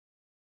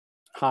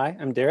Hi,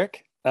 I'm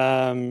Derek.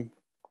 I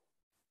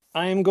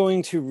am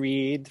going to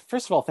read,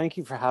 first of all, thank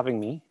you for having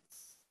me,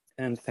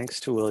 and thanks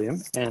to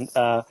William. And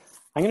I'm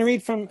going to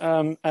read from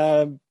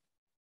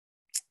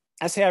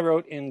essay I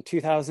wrote in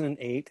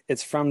 2008.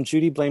 It's from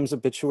Judy Blame's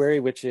Obituary,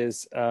 which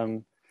is a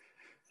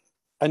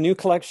new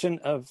collection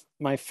of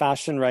my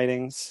fashion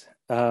writings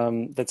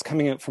that's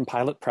coming out from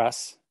Pilot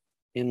Press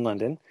in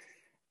London.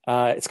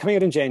 It's coming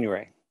out in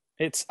January.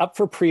 It's up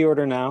for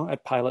pre-order now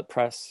at Pilot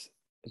Press's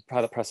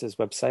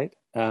website.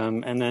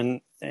 And then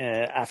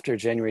after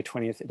January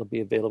 20th, it'll be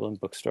available in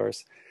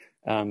bookstores.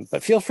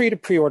 But feel free to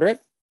pre-order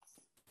it.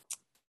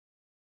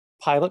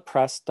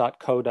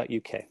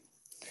 pilotpress.co.uk.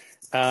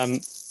 I'm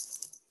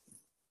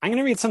going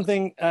to read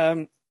something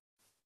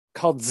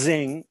called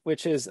Zing,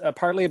 which is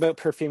partly about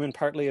perfume and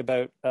partly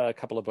about a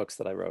couple of books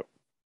that I wrote.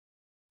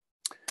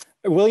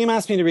 William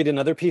asked me to read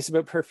another piece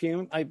about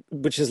perfume,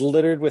 which is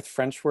littered with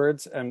French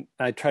words. And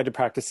I tried to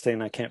practice today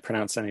and I can't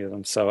pronounce any of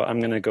them. So I'm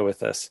going to go with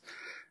this.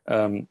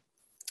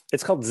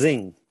 It's called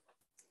Zing.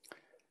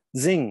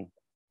 Zing.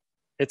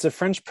 It's a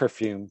French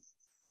perfume.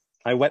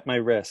 I wet my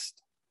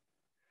wrist.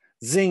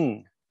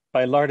 Zing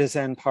by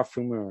L'Artisan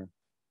Parfumeur.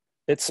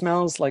 It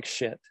smells like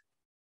shit.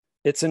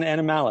 It's an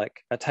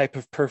animalic, a type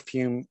of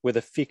perfume with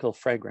a fecal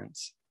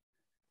fragrance.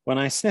 When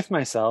I sniff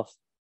myself,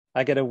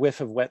 I get a whiff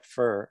of wet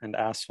fur and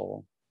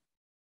asshole.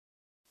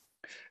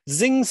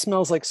 Zing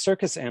smells like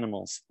circus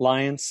animals,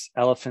 lions,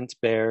 elephants,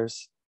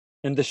 bears,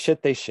 and the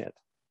shit they shit.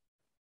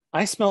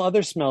 I smell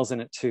other smells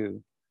in it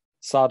too.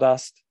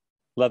 Sawdust,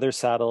 leather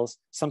saddles,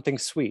 something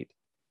sweet,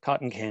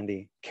 cotton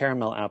candy,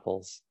 caramel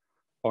apples,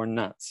 or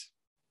nuts.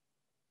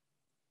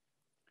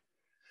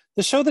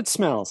 The show that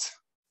smells.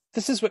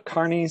 This is what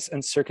carnies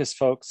and circus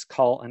folks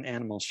call an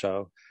animal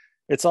show.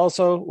 It's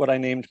also what I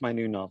named my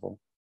new novel.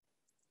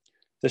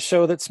 The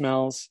show that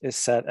smells is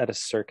set at a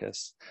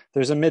circus.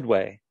 There's a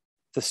midway,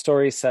 the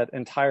story set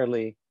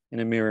entirely in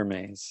a mirror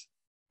maze.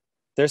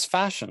 There's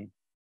fashion.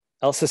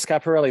 Elsa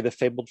Schiaparelli, the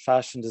fabled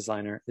fashion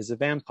designer, is a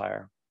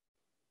vampire.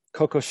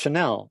 Coco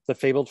Chanel, the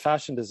fabled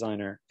fashion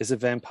designer, is a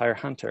vampire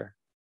hunter.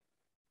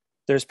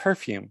 There's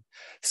perfume.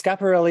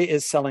 Schiaparelli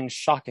is selling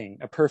Shocking,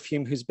 a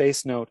perfume whose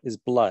base note is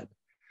blood.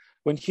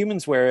 When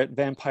humans wear it,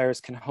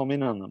 vampires can home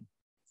in on them.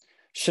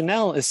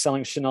 Chanel is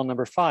selling Chanel No.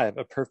 5,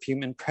 a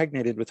perfume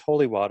impregnated with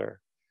holy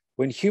water.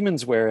 When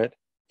humans wear it,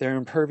 they're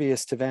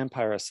impervious to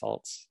vampire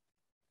assaults.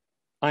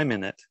 I'm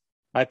in it.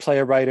 I play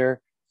a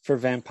writer for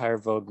Vampire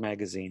Vogue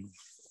magazine.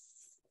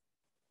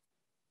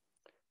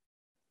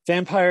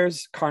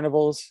 Vampires,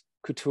 carnivals,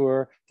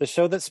 couture, the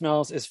show that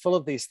smells is full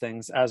of these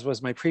things, as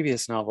was my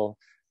previous novel,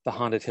 The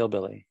Haunted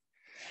Hillbilly.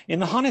 In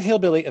The Haunted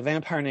Hillbilly, a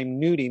vampire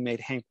named Nudie made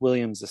Hank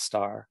Williams a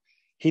star.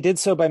 He did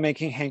so by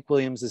making Hank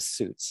Williams'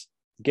 suits,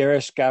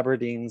 garish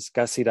gabardines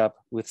gussied up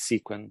with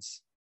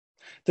sequins.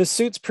 The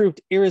suits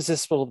proved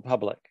irresistible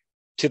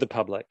to the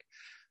public.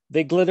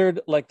 They glittered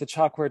like the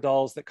chalkware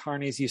dolls that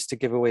carnies used to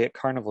give away at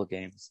carnival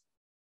games.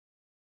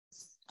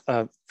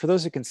 For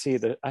those who can see,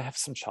 that I have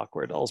some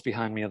chalkware dolls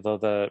behind me, although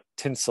the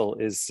tinsel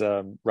is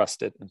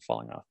rusted and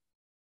falling off.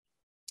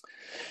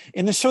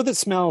 In the show that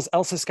smells,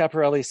 Elsa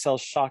Schiaparelli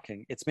sells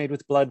Shocking. It's made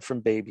with blood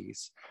from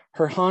babies.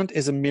 Her haunt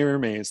is a mirror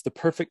maze, the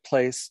perfect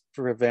place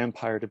for a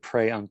vampire to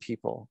prey on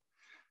people.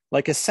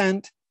 Like a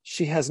scent,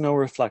 she has no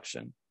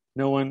reflection.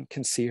 No one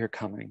can see her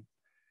coming.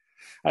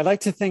 I like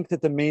to think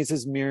that the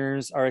maze's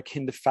mirrors are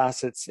akin to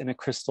facets in a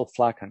crystal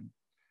flacon.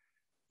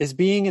 Is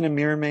being in a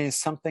mirror maze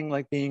something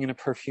like being in a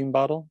perfume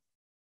bottle?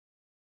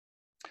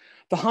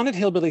 The Haunted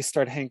Hillbilly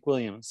starred Hank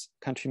Williams,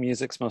 country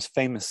music's most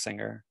famous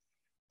singer.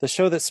 The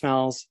show that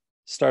smells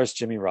stars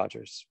Jimmie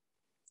Rodgers.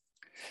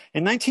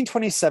 In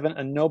 1927,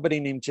 a nobody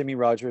named Jimmie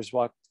Rodgers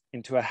walked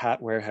into a hat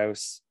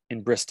warehouse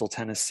in Bristol,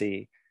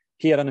 Tennessee.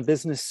 He had on a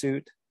business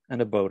suit and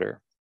a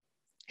boater.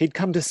 He'd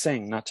come to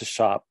sing, not to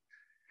shop.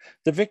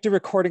 The Victor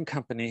Recording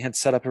Company had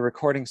set up a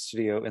recording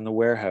studio in the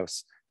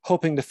warehouse,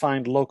 hoping to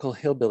find local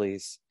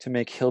hillbillies to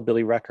make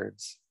hillbilly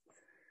records.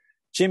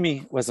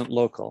 Jimmy wasn't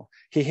local.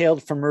 He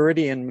hailed from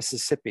Meridian,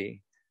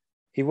 Mississippi.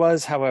 He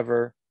was,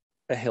 however,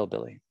 a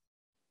hillbilly.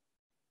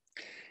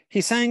 He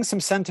sang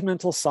some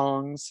sentimental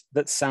songs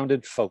that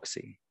sounded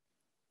folksy.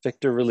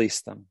 Victor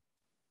released them.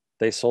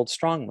 They sold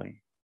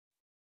strongly.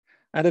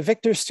 At a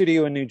Victor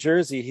studio in New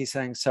Jersey, he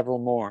sang several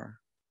more.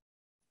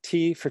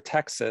 T for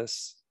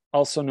Texas,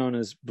 also known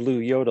as Blue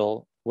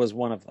Yodel, was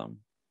one of them.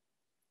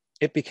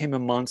 It became a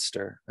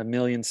monster, a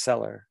million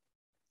seller.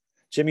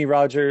 Jimmie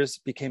Rodgers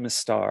became a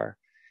star.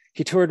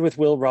 He toured with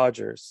Will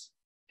Rogers.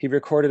 He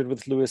recorded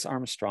with Louis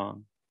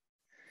Armstrong.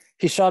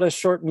 He shot a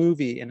short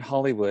movie in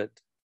Hollywood.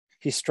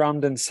 He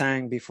strummed and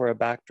sang before a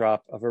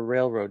backdrop of a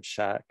railroad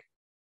shack.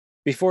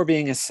 Before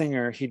being a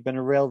singer, he'd been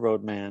a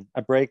railroad man,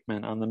 a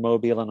brakeman on the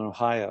Mobile and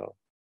Ohio.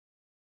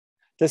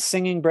 The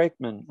singing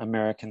brakeman,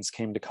 Americans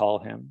came to call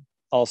him,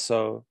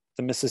 also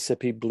the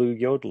Mississippi Blue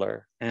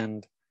Yodeler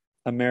and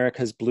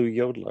America's Blue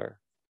Yodeler.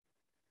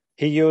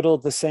 He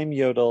yodeled the same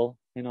yodel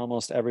in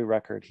almost every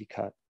record he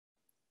cut.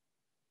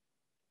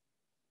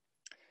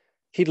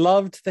 He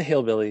loved the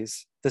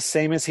hillbillies, the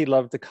same as he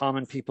loved the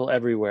common people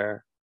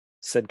everywhere,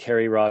 said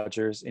Carrie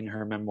Rogers in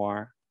her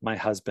memoir, My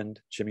Husband,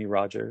 Jimmy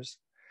Rogers,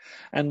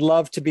 and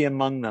loved to be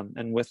among them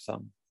and with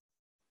them.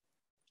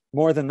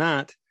 More than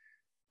that,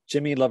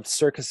 Jimmy loved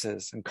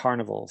circuses and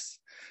carnivals.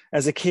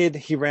 As a kid,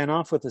 he ran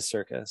off with the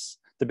circus.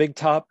 The big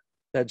top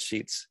bed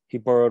sheets he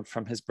borrowed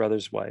from his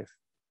brother's wife.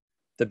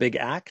 The big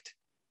act,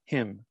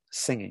 him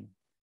singing.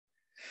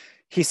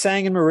 He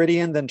sang in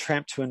Meridian, then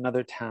tramped to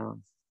another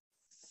town.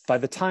 By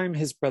the time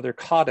his brother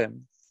caught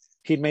him,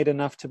 he'd made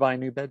enough to buy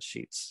new bed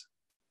sheets.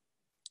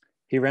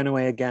 He ran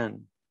away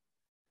again.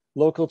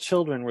 Local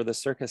children were the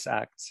circus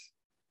acts.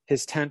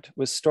 His tent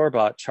was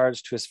store-bought,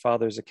 charged to his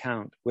father's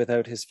account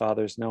without his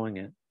father's knowing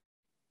it.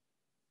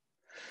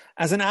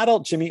 As an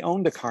adult, Jimmy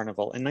owned a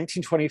carnival. In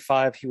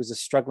 1925, he was a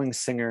struggling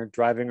singer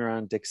driving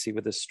around Dixie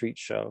with a street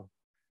show.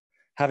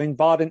 Having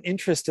bought an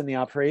interest in the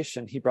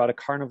operation, he brought a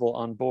carnival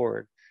on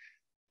board.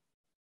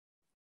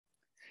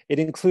 It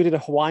included a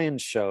Hawaiian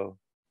show,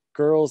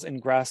 girls in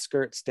grass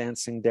skirts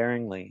dancing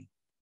daringly.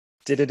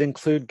 Did it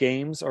include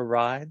games or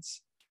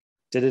rides?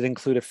 Did it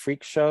include a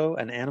freak show,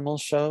 an animal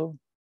show?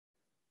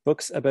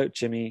 Books about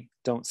Jimmy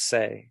don't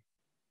say.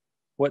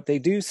 What they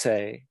do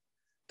say,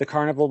 the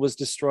carnival was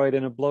destroyed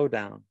in a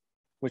blowdown,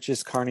 which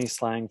is Carney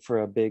slang for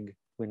a big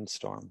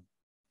windstorm.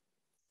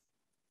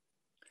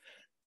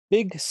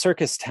 Big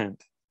Circus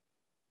Tent.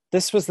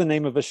 This was the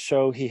name of a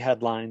show he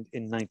headlined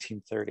in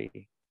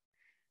 1930.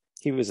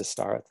 He was a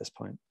star at this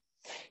point.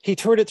 He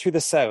toured it through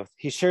the South.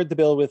 He shared the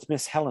bill with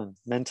Miss Helen,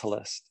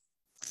 mentalist.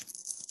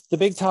 The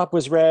big top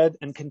was red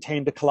and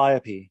contained a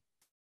calliope,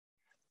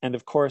 and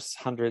of course,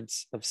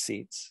 hundreds of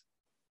seats.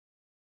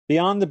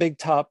 Beyond the big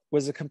top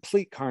was a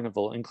complete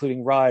carnival,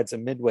 including rides, a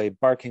midway,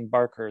 barking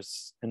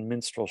barkers, and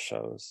minstrel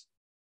shows.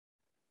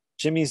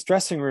 Jimmy's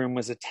dressing room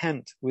was a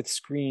tent with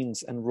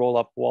screens and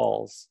roll-up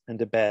walls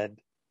and a bed.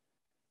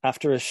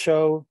 After a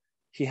show,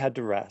 he had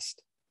to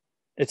rest.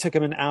 It took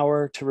him an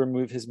hour to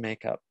remove his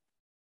makeup.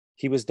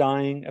 He was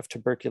dying of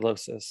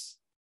tuberculosis.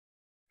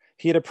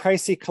 He had a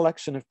pricey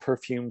collection of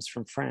perfumes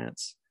from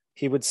France.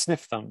 He would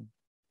sniff them.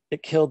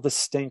 It killed the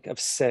stink of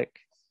sick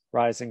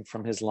rising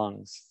from his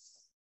lungs.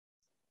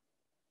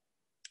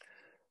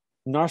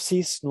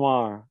 Narcisse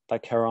Noir by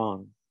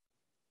Caron.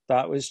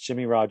 That was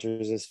Jimmy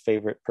Rogers'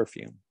 favorite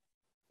perfume.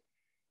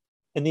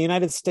 In the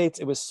United States,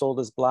 it was sold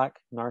as Black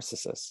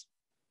Narcissus.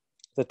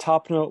 The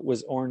top note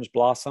was orange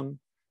blossom,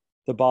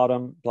 the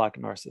bottom black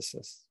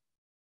narcissus.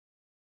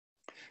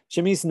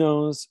 Jimmy's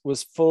nose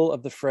was full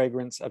of the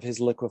fragrance of his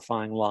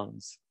liquefying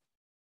lungs.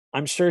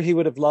 I'm sure he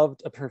would have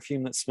loved a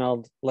perfume that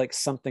smelled like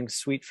something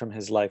sweet from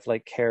his life,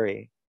 like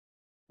Carrie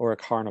or a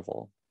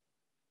carnival.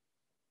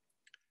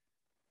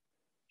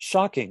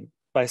 Shocking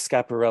by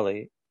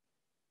Schiaparelli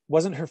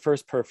wasn't her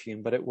first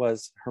perfume, but it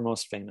was her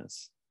most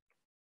famous.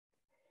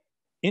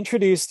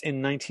 Introduced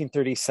in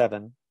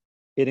 1937,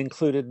 it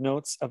included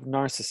notes of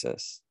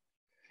narcissus.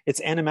 Its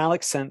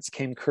animalic scents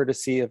came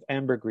courtesy of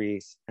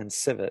ambergris and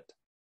civet.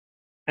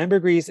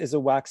 Ambergris is a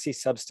waxy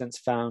substance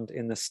found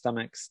in the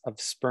stomachs of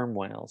sperm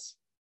whales.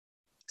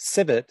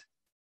 Civet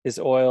is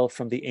oil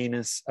from the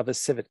anus of a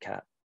civet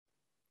cat.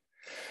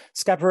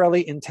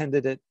 Schiaparelli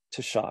intended it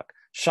to shock.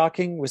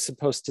 Shocking was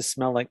supposed to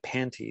smell like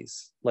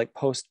panties, like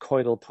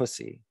post-coital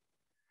pussy.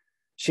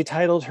 She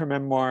titled her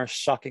memoir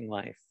Shocking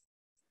Life.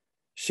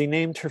 She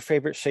named her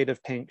favorite shade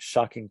of pink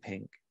Shocking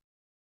Pink.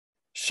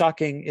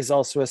 Shocking is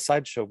also a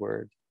sideshow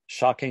word.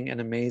 Shocking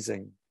and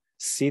amazing.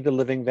 See the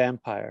living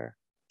vampire.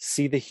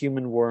 See the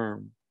human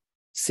worm.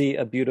 See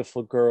a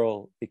beautiful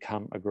girl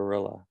become a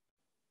gorilla.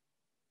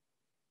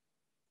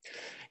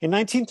 In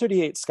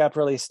 1938,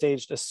 Schiaparelli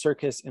staged a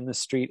circus in the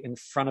street in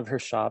front of her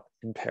shop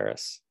in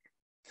Paris.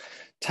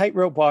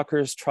 Tightrope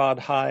walkers trod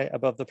high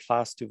above the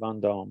Place du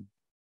Vendôme.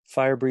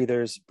 Fire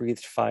breathers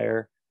breathed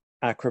fire.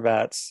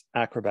 Acrobats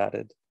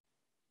acrobated.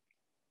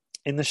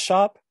 In the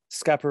shop,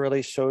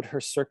 Schiaparelli showed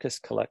her circus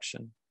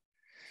collection.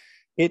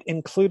 It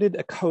included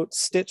a coat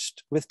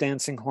stitched with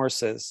dancing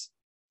horses.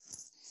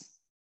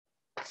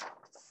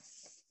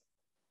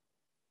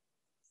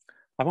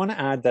 I want to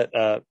add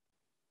that,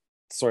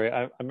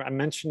 I'm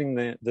mentioning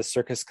the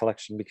circus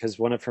collection because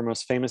one of her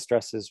most famous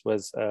dresses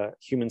was a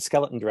human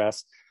skeleton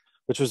dress,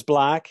 which was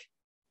black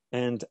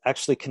and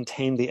actually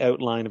contained the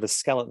outline of a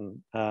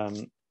skeleton.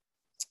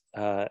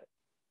 It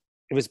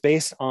was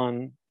based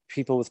on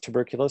people with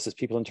tuberculosis.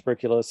 People in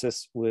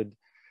tuberculosis would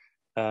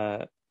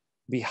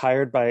be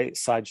hired by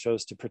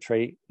sideshows to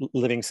portray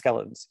living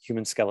skeletons,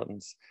 human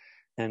skeletons.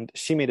 And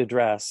she made a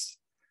dress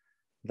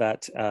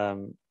that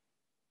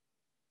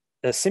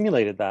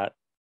simulated that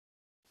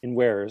in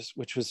wearers,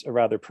 which was a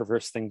rather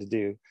perverse thing to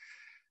do.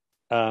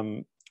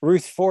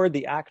 Ruth Ford,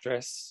 the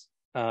actress,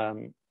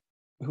 who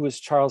was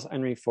Charles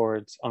Henry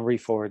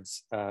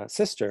Ford's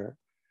sister,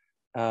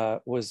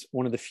 was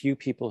one of the few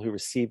people who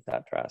received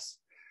that dress.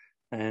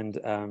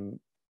 And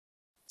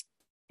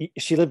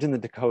she lived in the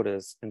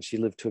Dakotas and she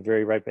lived to a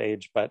very ripe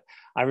age. But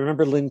I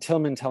remember Lynn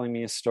Tillman telling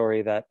me a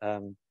story that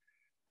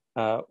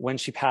when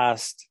she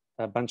passed,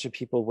 a bunch of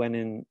people went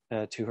in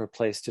to her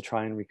place to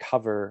try and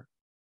recover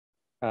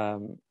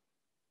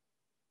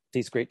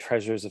these great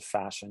treasures of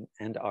fashion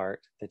and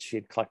art that she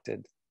had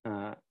collected,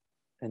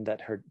 and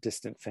that her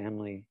distant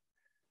family,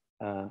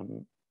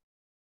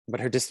 but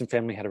her distant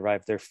family had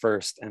arrived there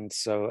first. And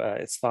so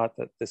it's thought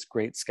that this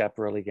great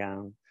Schiaparelli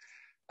gown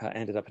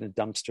ended up in a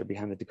dumpster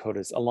behind the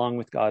Dakotas, along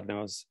with God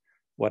knows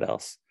what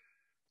else.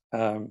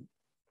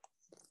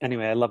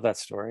 Anyway, I love that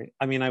story.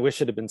 I mean, I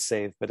wish it had been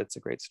saved, but it's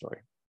a great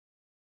story.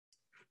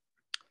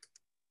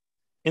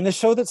 In The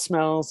Show That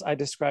Smells, I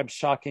described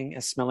shocking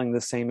as smelling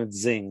the same as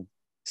zing,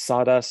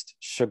 sawdust,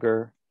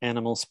 sugar,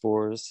 animal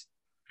spores,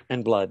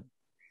 and blood.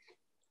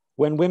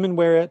 When women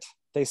wear it,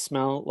 they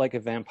smell like a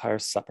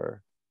vampire's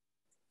supper.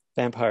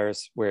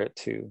 Vampires wear it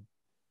too.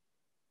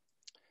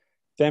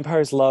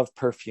 Vampires love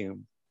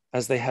perfume,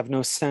 as they have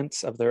no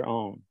sense of their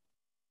own.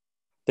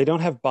 They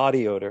don't have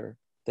body odor,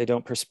 they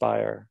don't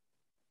perspire.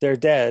 They're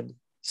dead,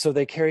 so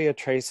they carry a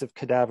trace of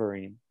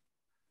cadaverine.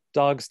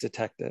 Dogs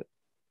detect it.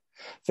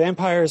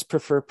 Vampires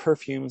prefer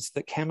perfumes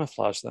that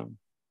camouflage them,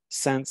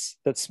 scents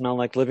that smell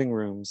like living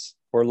rooms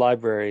or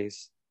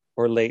libraries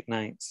or late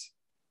nights.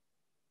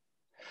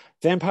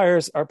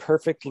 Vampires are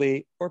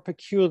perfectly or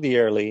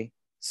peculiarly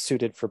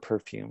suited for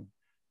perfume.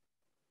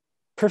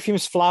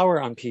 Perfumes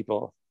flower on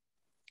people.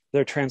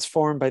 They're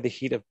transformed by the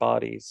heat of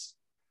bodies.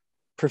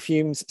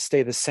 Perfumes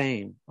stay the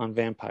same on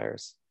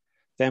vampires.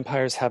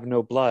 Vampires have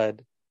no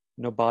blood,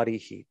 no body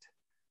heat.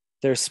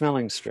 They're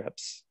smelling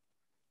strips.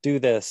 Do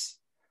this.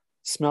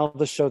 Smell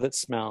the show that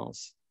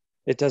smells.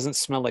 It doesn't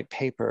smell like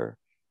paper.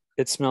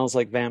 It smells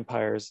like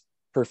vampires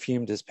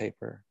perfumed as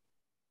paper.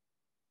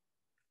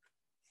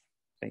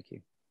 Thank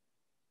you.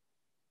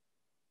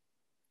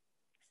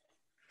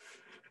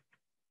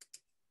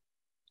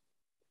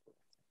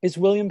 Is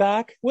William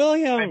back?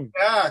 William! I'm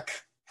back.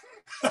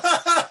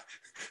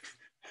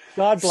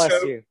 God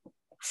bless you.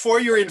 For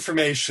your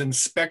information,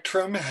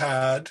 Spectrum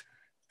had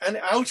an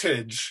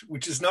outage,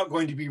 which is not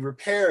going to be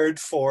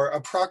repaired for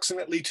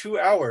approximately 2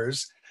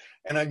 hours.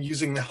 And I'm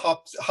using the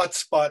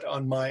hotspot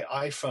on my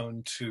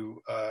iPhone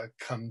to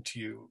come to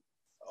you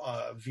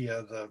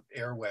via the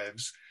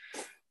airwaves.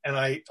 And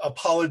I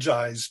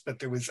apologize, but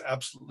there was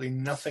absolutely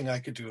nothing I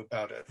could do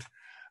about it.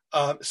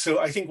 So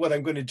I think what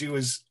I'm going to do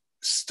is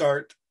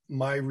start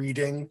my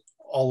reading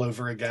all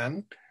over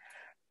again.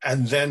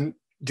 And then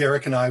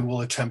Derek and I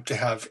will attempt to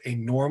have a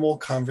normal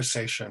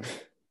conversation,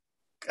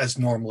 as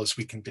normal as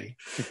we can be.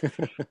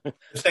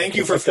 Thank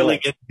you for filling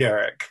in,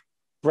 Derek.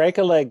 Break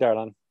a leg,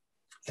 darling.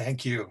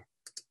 Thank you.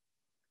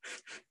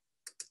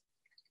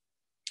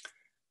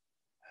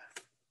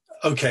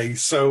 Okay,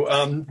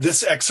 so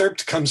this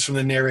excerpt comes from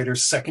the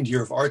narrator's second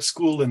year of art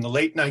school in the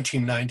late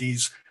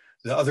 1990s.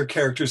 The other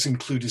characters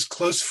include his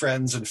close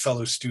friends and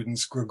fellow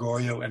students,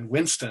 Gregorio and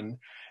Winston,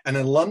 and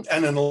an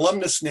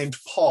alumnus named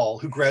Paul,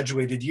 who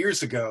graduated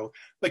years ago,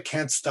 but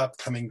can't stop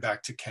coming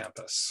back to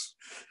campus.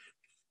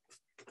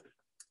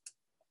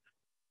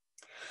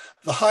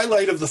 The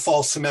highlight of the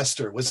fall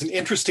semester was an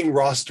interesting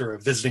roster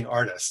of visiting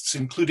artists,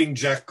 including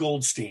Jack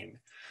Goldstein,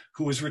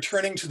 who was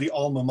returning to the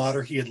alma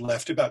mater he had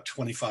left about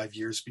 25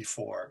 years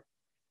before.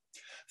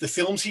 The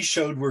films he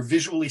showed were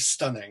visually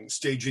stunning,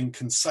 staging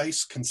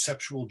concise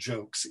conceptual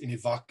jokes in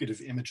evocative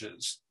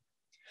images.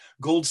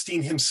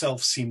 Goldstein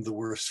himself seemed the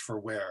worse for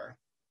wear.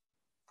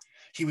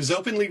 He was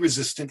openly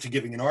resistant to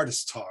giving an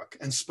artist talk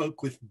and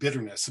spoke with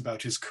bitterness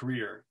about his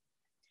career.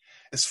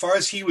 As far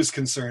as he was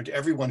concerned,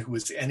 everyone who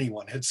was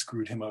anyone had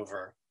screwed him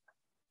over.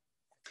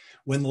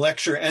 When the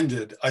lecture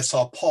ended, I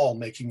saw Paul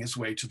making his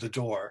way to the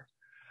door.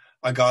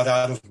 I got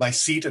out of my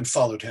seat and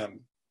followed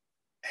him.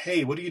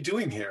 "Hey, what are you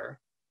doing here?"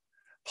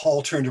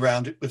 Paul turned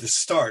around with a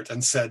start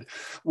and said,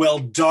 "Well,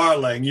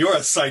 darling, you're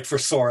a sight for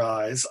sore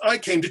eyes. I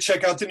came to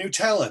check out the new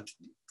talent.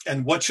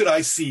 And what should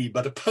I see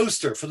but a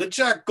poster for the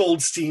Jack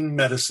Goldstein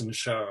Medicine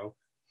Show?"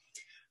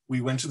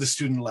 We went to the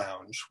student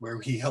lounge,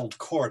 where he held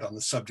court on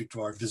the subject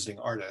of our visiting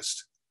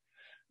artist.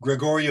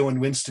 Gregorio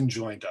and Winston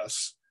joined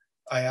us.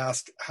 I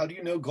asked, "How do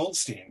you know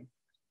Goldstein?"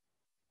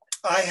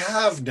 "I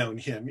have known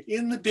him,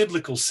 in the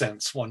biblical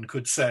sense, one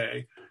could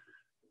say."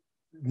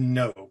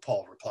 "No,"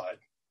 Paul replied.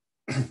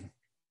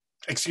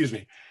 Excuse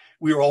me.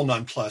 We were all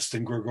nonplussed,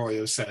 and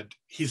Gregorio said,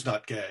 "He's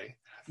not gay."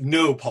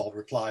 "No," Paul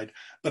replied,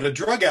 "but a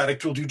drug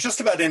addict will do just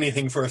about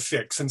anything for a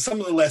fix, and some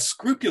of the less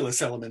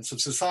scrupulous elements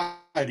of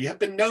society have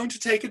been known to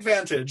take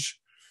advantage."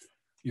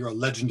 "You're a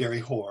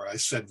legendary whore," I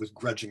said with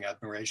grudging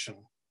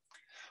admiration.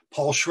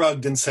 Paul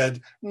shrugged and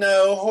said,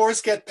 "No,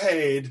 whores get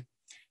paid."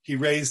 He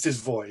raised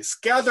his voice.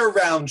 "Gather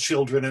round,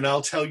 children, and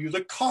I'll tell you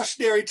the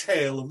cautionary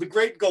tale of the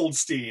great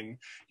Goldstein."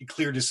 He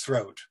cleared his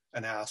throat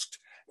and asked,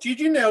 "Did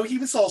you know he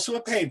was also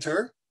a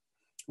painter?"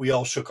 We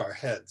all shook our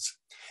heads.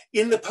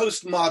 "In the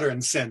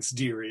postmodern sense,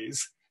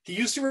 dearies. He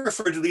used to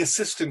refer to the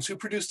assistants who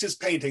produced his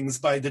paintings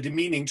by the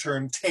demeaning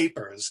term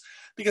tapers,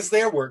 because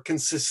their work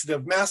consisted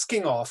of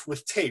masking off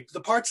with tape the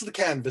parts of the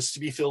canvas to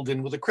be filled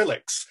in with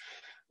acrylics,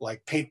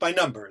 like paint by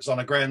numbers on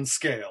a grand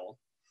scale.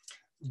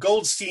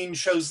 Goldstein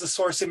chose the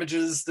source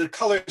images, the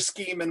color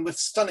scheme, and with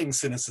stunning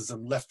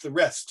cynicism left the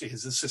rest to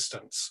his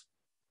assistants."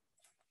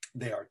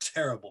 "They are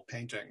terrible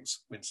paintings,"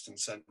 Winston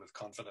said with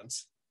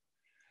confidence.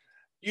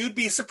 You'd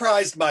be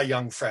surprised, my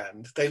young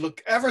friend. They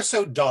look ever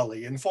so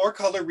dolly in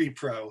 4-color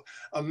repro,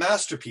 a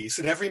masterpiece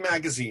in every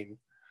magazine.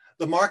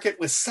 The market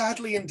was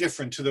sadly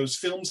indifferent to those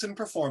films and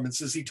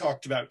performances he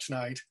talked about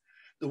tonight.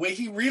 The way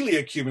he really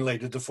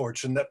accumulated the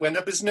fortune that went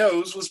up his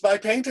nose was by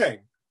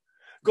painting.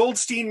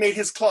 Goldstein made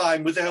his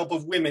climb with the help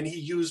of women he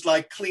used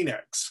like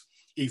Kleenex.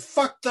 He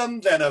fucked them,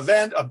 then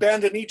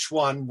abandoned each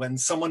one when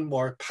someone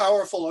more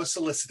powerful or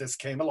solicitous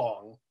came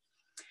along.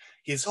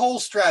 His whole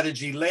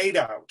strategy laid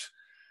out,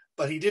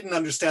 but he didn't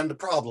understand the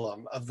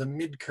problem of the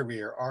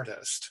mid-career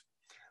artist.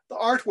 The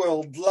art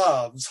world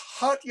loves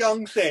hot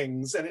young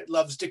things, and it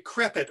loves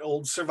decrepit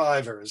old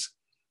survivors.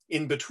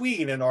 In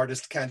between, an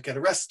artist can't get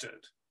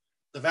arrested.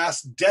 The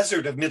vast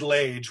desert of middle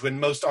age, when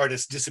most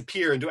artists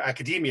disappear into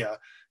academia,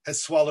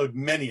 has swallowed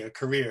many a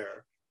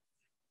career.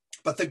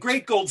 But the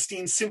great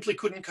Goldstein simply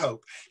couldn't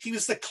cope. He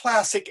was the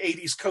classic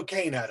 80s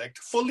cocaine addict,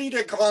 folie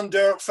de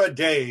grandeur for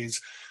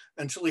days,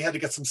 until he had to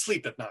get some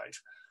sleep at night.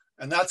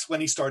 And that's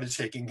when he started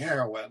taking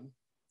heroin.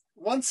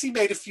 Once he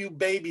made a few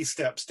baby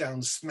steps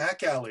down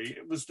Smack Alley,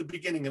 it was the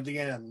beginning of the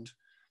end.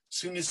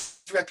 Soon his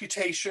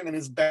reputation and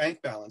his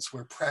bank balance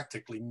were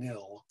practically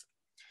nil.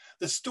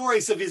 The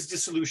stories of his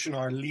dissolution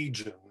are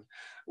legion.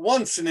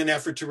 Once, in an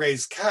effort to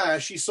raise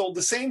cash, he sold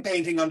the same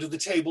painting under the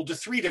table to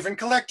 3 different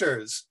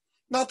collectors.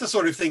 Not the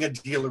sort of thing a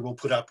dealer will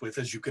put up with,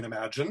 as you can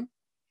imagine.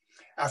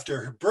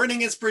 After burning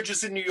his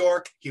bridges in New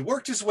York, he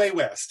worked his way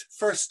west.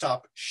 First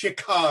stop,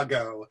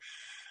 Chicago.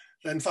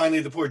 Then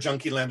finally, the poor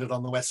junkie landed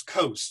on the West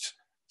Coast,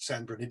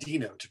 San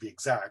Bernardino to be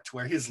exact,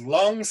 where his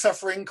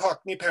long-suffering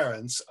Cockney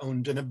parents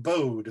owned an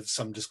abode of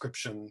some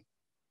description.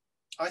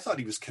 I thought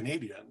he was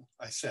Canadian,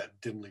 I said,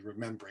 dimly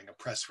remembering a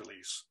press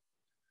release.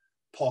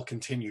 Paul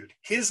continued,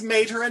 his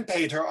mater and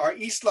pater are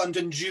East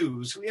London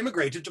Jews who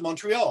immigrated to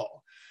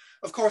Montreal.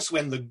 Of course,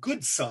 when the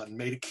good son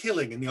made a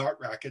killing in the art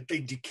racket, they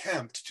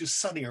decamped to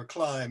sunnier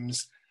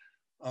climes.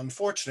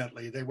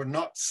 Unfortunately, they were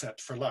not set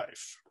for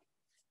life.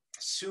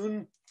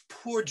 Soon,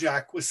 poor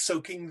Jack was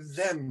soaking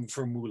them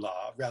for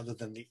moolah rather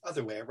than the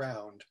other way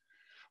around.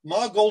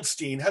 Ma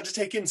Goldstein had to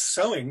take in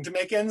sewing to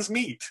make ends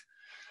meet.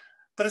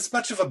 But as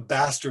much of a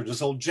bastard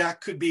as old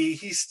Jack could be,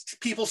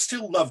 people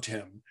still loved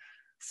him.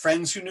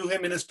 Friends who knew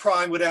him in his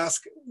prime would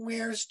ask,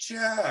 "Where's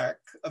Jack?"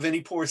 of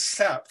any poor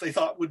sap they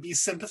thought would be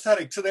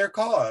sympathetic to their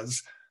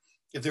cause.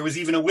 If there was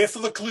even a whiff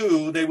of a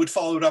clue, they would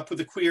follow it up with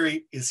the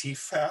query, "Is he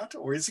fat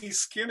or is he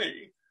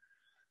skinny?"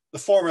 The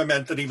former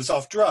meant that he was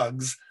off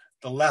drugs.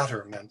 The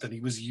latter meant that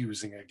he was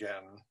using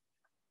again.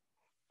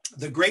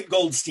 The great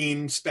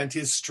Goldstein spent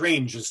his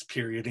strangest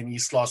period in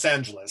East Los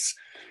Angeles,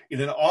 in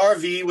an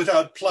RV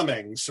without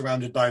plumbing,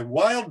 surrounded by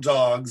wild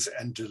dogs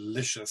and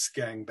delicious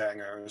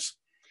gangbangers.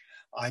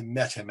 I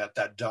met him at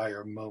that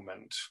dire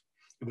moment.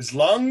 It was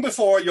long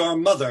before your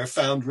mother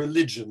found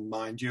religion,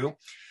 mind you,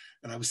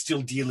 and I was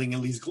still dealing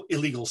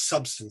illegal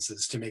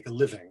substances to make a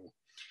living.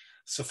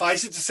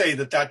 Suffice it to say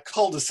that that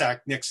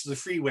cul-de-sac next to the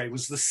freeway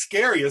was the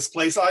scariest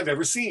place I've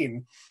ever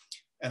seen,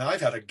 and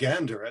I've had a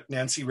gander at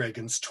Nancy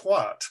Reagan's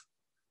twat.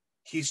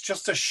 He's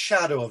just a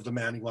shadow of the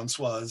man he once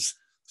was,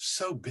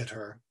 so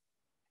bitter.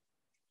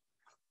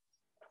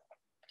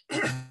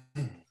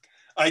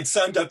 I'd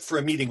signed up for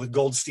a meeting with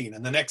Goldstein,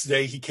 and the next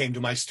day he came to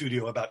my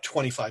studio about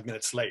 25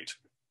 minutes late.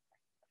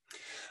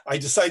 I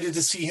decided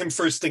to see him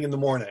first thing in the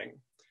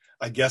morning.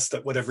 I guessed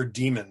that whatever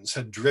demons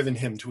had driven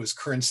him to his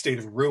current state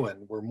of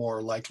ruin were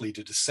more likely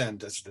to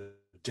descend as the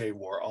day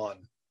wore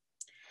on.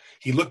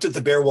 He looked at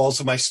the bare walls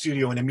of my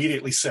studio and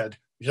immediately said,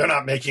 "You're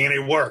not making any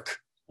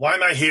work. Why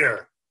am I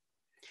here?"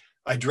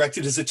 I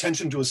directed his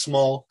attention to a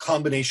small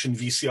combination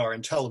VCR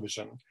and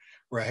television,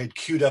 where I had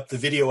queued up the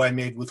video I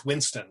made with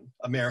Winston,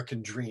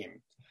 American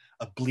Dream,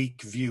 a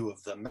bleak view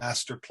of the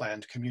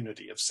master-planned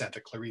community of Santa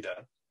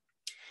Clarita.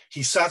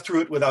 He sat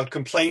through it without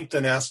complaint,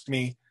 then asked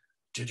me,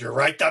 "Did you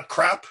write that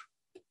crap?"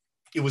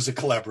 It was a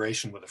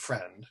collaboration with a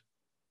friend.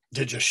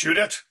 "Did you shoot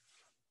it?"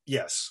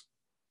 "Yes."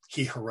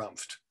 He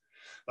harumphed.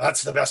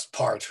 "That's the best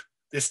part.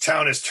 This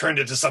town has turned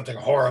into something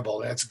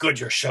horrible, and it's good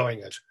you're showing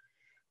it.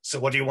 So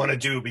what do you want to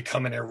do,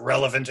 become an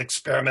irrelevant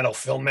experimental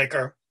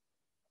filmmaker?"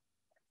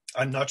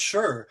 "I'm not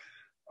sure.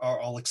 Are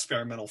all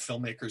experimental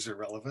filmmakers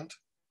irrelevant?"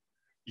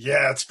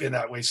 "Yeah, it's been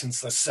that way since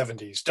the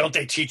 70s. Don't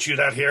they teach you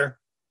that here?"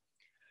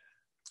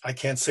 I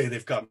can't say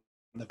they've gotten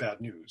the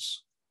bad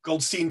news.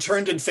 Goldstein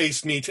turned and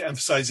faced me to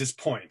emphasize his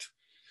point.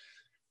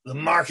 "The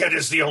market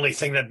is the only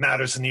thing that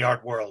matters in the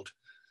art world.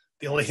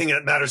 The only thing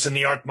that matters in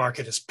the art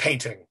market is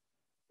painting.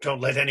 Don't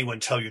let anyone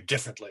tell you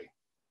differently."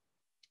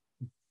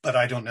 "But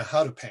I don't know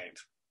how to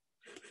paint."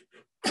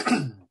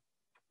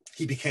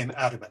 He became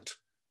adamant.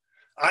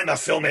 "I'm a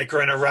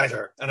filmmaker and a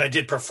writer, and I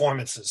did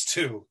performances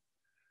too.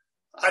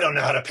 I don't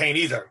know how to paint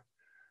either,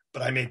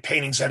 but I made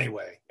paintings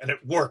anyway, and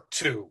it worked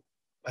too,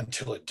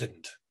 until it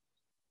didn't."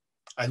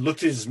 I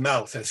looked at his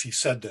mouth as he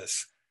said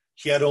this.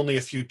 He had only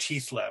a few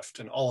teeth left,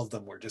 and all of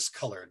them were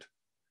discolored.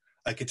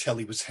 I could tell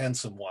he was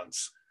handsome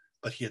once,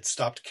 but he had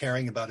stopped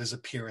caring about his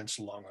appearance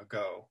long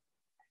ago.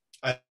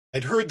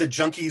 I'd heard that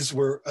junkies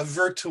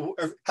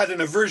had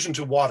an aversion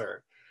to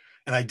water,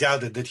 and I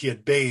doubted that he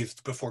had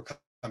bathed before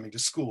coming to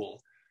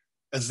school.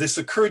 As this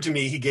occurred to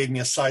me, he gave me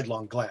a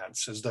sidelong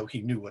glance, as though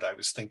he knew what I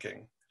was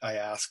thinking. I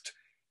asked,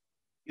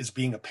 is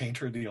being a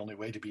painter the only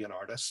way to be an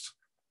artist?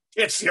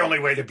 It's the only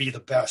way to be the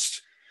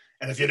best.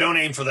 And if you don't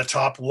aim for the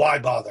top, why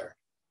bother?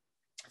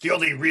 The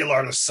only real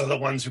artists are the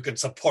ones who can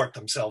support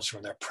themselves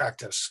from their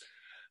practice.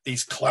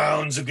 These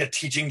clowns who get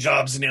teaching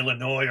jobs in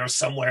Illinois or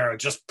somewhere are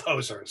just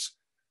posers.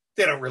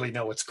 They don't really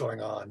know what's going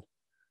on.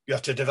 You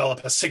have to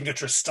develop a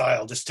signature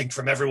style distinct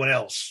from everyone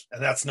else,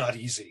 and that's not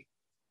easy.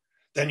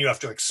 Then you have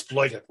to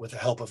exploit it with the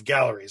help of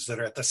galleries that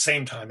are at the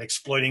same time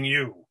exploiting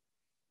you.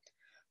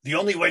 The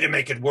only way to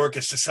make it work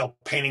is to sell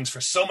paintings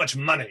for so much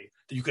money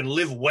that you can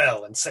live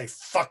well and say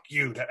fuck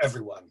you to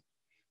everyone.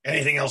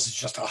 Anything else is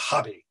just a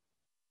hobby.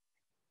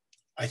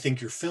 I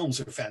think your films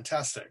are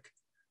fantastic.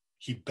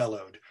 He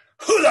bellowed.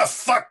 Who the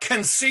fuck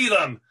can see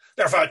them?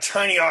 They're for a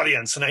tiny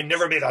audience and I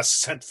never made a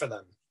cent for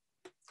them.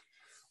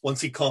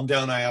 Once he calmed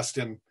down, I asked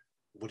him,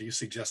 what do you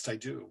suggest I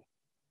do?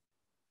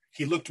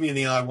 He looked me in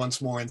the eye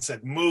once more and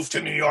said, move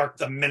to New York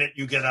the minute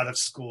you get out of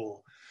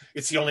school.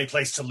 It's the only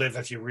place to live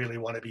if you really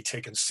want to be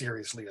taken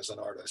seriously as an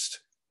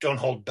artist. Don't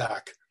hold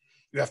back.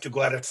 You have to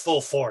go at it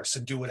full force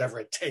and do whatever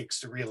it takes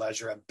to realize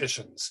your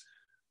ambitions.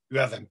 You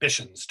have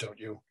ambitions, don't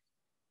you?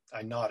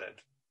 I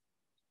nodded.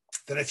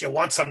 Then if you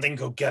want something,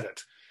 go get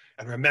it.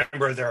 And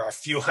remember, there are a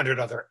few hundred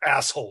other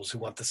assholes who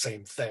want the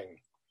same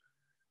thing.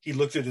 He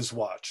looked at his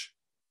watch.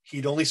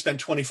 He'd only spent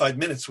 25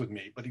 minutes with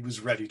me, but he was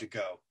ready to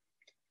go.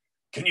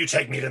 Can you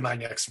take me to my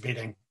next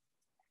meeting?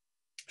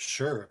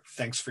 Sure,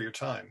 thanks for your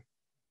time.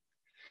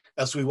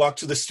 As we walked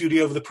to the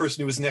studio of the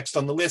person who was next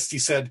on the list, he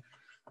said,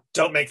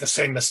 don't make the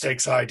same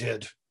mistakes I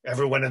did.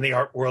 Everyone in the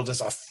art world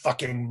is a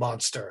fucking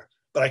monster,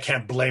 but I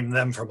can't blame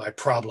them for my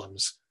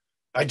problems.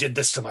 I did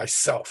this to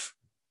myself.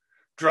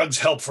 Drugs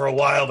help for a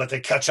while, but they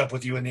catch up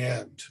with you in the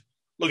end.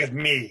 Look at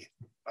me.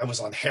 I was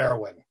on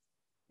heroin.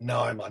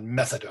 Now I'm on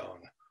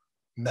methadone.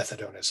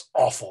 Methadone is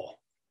awful.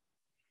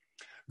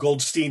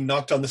 Goldstein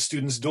knocked on the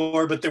student's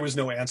door, but there was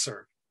no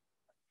answer.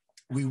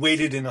 We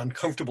waited in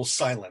uncomfortable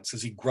silence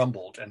as he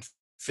grumbled and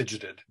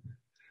fidgeted.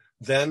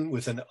 Then,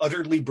 with an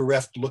utterly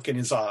bereft look in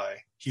his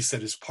eye, he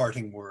said his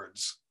parting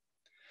words.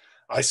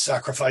 I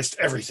sacrificed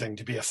everything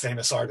to be a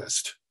famous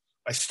artist.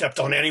 I stepped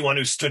on anyone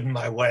who stood in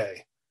my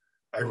way.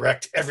 I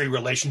wrecked every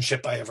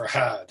relationship I ever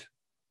had.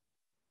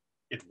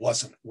 It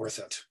wasn't worth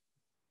it.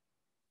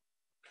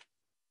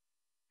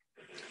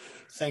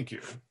 Thank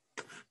you.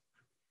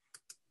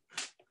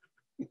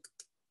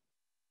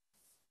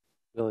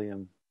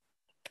 William.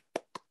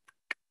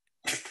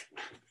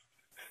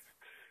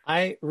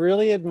 I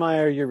really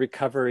admire your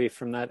recovery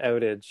from that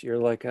outage. You're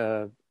like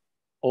a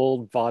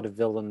old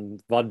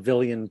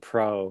vaudevillian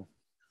pro.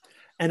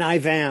 And I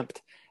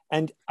vamped.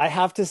 And I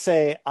have to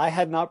say, I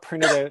had not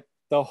printed out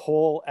the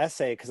whole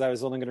essay because I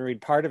was only going to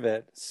read part of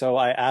it. So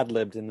I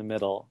ad-libbed in the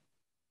middle.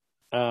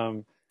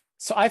 So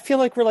I feel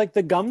like we're like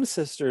the Gum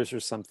Sisters or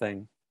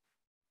something.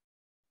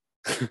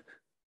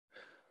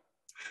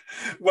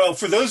 Well,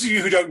 for those of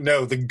you who don't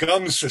know, the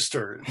Gum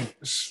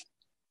Sisters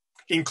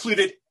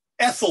included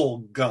Ethel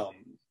Gum,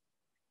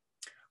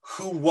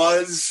 who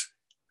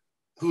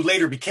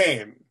later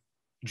became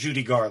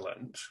Judy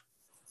Garland.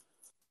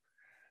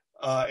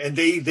 And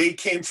they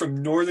came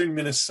from northern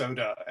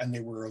Minnesota, and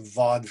they were a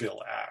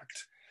vaudeville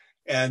act.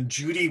 And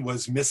Judy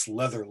was Miss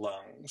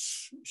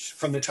Leatherlungs.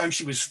 From the time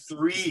she was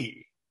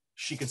 3,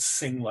 she could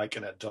sing like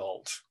an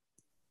adult.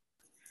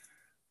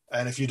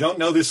 And if you don't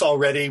know this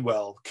already,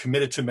 well,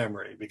 commit it to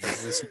memory,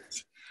 because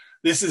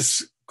this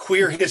is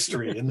queer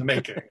history in the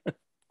making.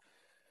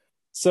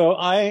 So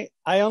I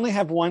only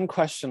have one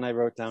question I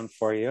wrote down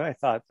for you. I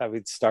thought that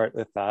we'd start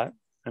with that.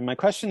 And my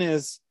question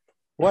is,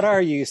 what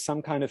are you,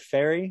 some kind of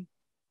fairy?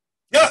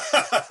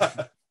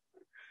 Well,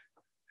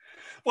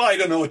 I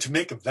don't know what to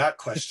make of that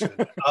question.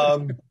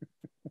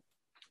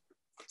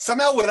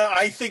 Somehow when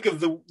I think of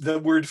the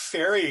word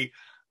fairy,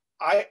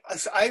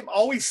 I'm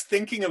always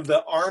thinking of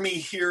the Army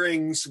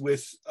hearings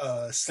with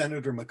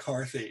Senator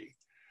McCarthy.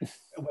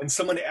 When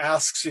someone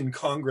asks in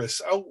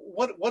Congress, oh,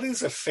 what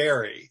is a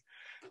fairy?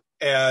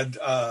 And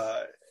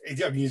I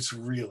mean, it's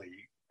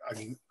really,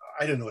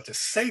 I don't know what to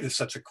say to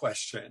such a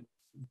question.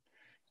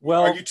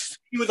 Well, are you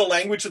speaking with the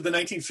language of the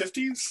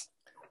 1950s?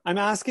 I'm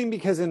asking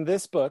because in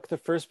this book, the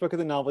first book of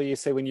the novel, you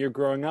say when you're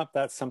growing up,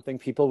 that's something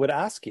people would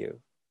ask you.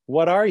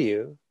 What are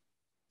you?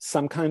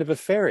 Some kind of a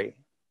fairy.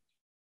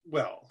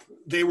 Well,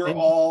 they were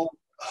all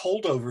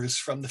holdovers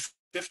from the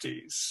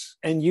 50s.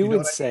 And you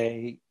would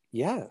say,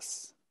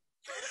 yes.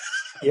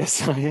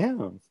 Yes, I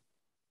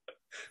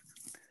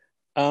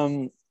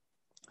am.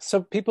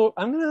 So people,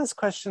 I'm going to ask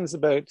questions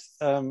about,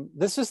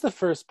 this is the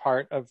first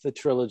part of the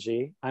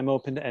trilogy. I'm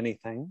open to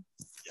anything.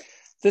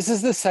 This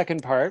is the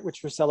second part,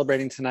 which we're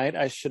celebrating tonight.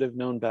 I should have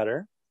known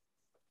better.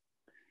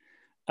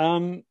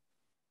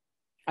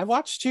 I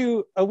watched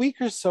you a week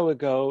or so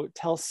ago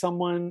tell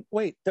someone,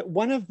 that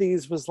one of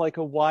these was like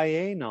a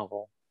YA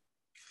novel.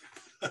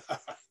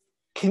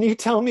 Can you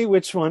tell me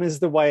which one is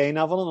the YA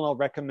novel, and I'll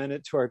recommend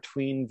it to our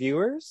tween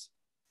viewers?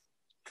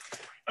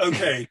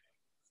 Okay.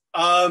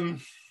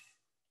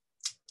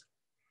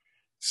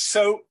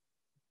 So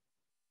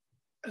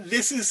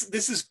This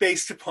is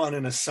based upon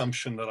an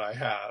assumption that I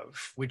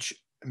have, which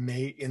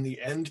may in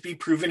the end be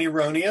proven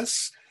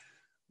erroneous,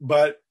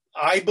 but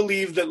I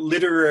believe that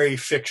literary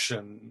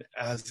fiction,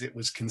 as it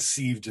was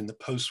conceived in the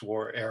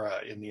post-war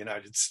era in the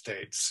United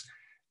States,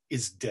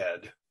 is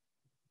dead.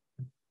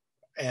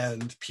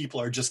 And people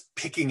are just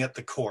picking at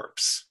the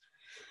corpse.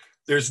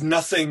 There's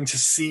nothing to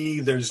see,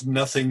 there's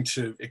nothing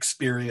to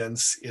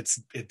experience,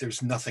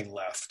 there's nothing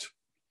left.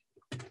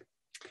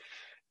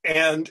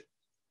 And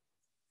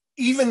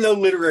even though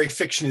literary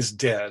fiction is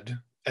dead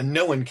and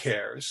no one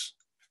cares,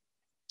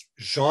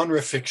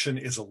 genre fiction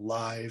is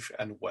alive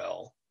and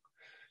well.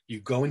 You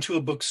go into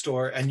a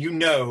bookstore and you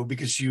know,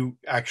 because you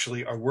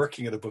actually are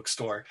working at a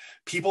bookstore,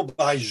 people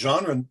buy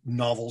genre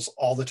novels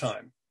all the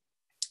time.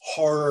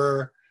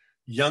 Horror,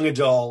 young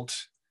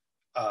adult,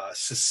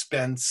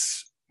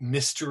 suspense,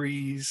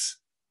 mysteries,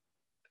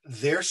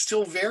 they're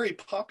still very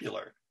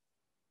popular.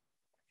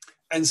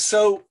 And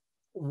so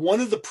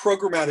one of the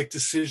programmatic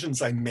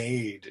decisions I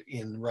made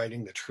in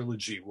writing the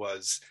trilogy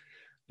was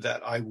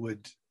that I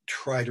would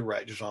try to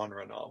write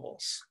genre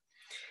novels.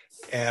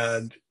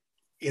 And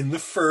in the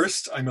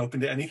first, I'm open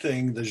to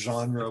anything, the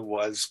genre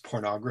was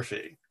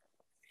pornography.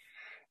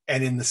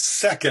 And in the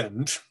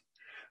second,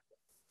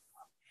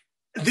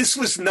 this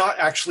was not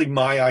actually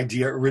my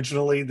idea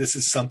originally. This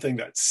is something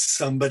that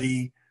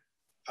somebody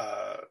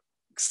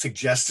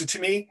suggested to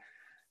me.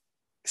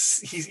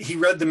 He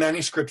read the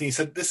manuscript and he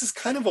said, this is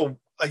kind of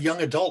a young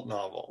adult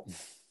novel.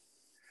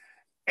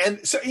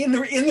 And so in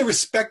the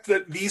respect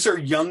that these are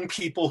young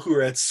people who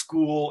are at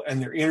school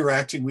and they're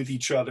interacting with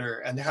each other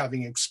and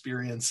having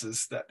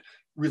experiences that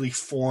really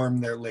form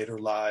their later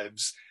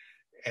lives,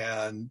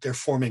 and they're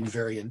forming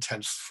very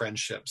intense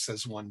friendships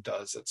as one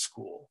does at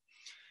school.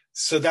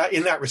 So that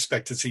in that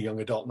respect, it's a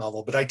young adult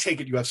novel, but I take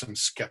it you have some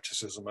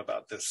skepticism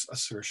about this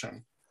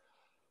assertion.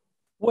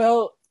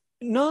 Well,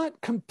 not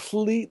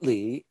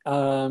completely,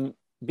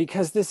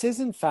 because this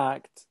is in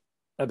fact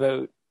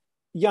about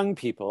young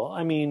people.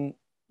 I mean,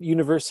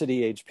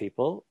 university age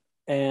people.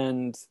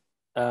 And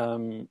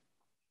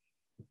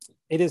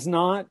it is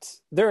not,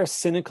 there are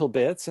cynical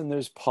bits, and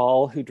there's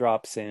Paul who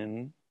drops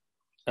in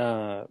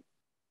with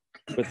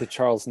the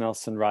Charles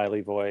Nelson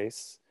Riley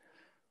voice.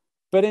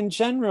 But in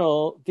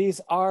general, these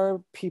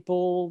are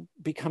people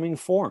becoming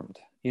formed,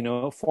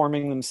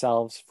 forming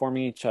themselves,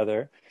 forming each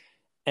other.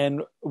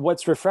 And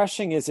what's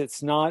refreshing is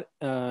it's not,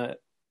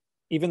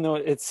 even though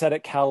it's set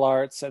at Cal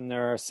Arts and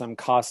there are some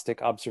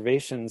caustic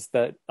observations,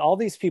 that all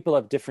these people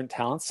have different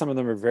talents. Some of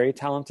them are very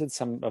talented.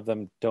 Some of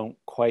them don't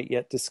quite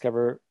yet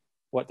discover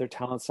what their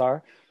talents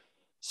are.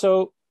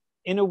 So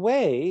in a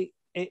way,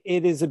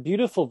 it is a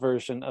beautiful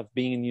version of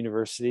being in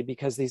university,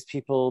 because these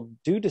people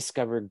do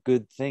discover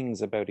good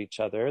things about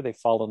each other. They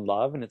fall in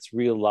love, and it's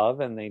real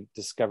love, and they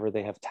discover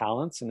they have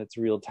talents, and it's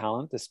real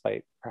talent,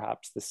 despite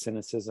perhaps the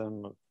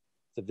cynicism of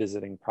the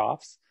visiting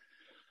profs.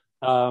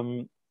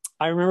 I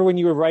remember when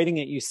you were writing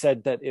it, you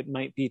said that it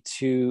might be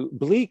too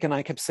bleak, and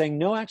I kept saying,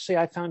 no, actually,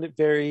 I found it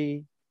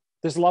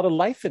there's a lot of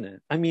life in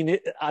it. I mean,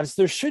 as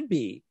there should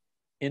be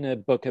in a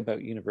book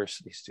about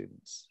university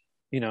students,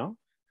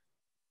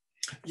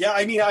 Yeah,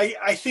 I mean,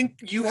 I think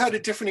you had a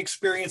different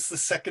experience the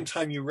second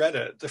time you read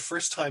it. The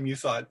first time you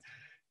thought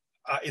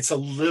it's a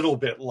little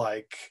bit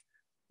like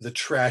the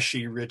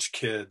trashy rich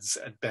kids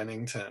at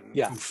Bennington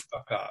who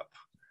fuck up.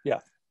 Yeah.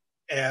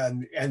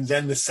 And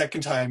then the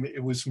second time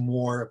it was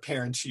more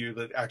apparent to you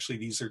that actually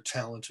these are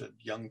talented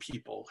young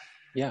people.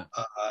 Yeah.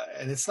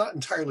 And it's not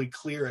entirely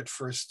clear at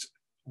first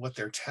what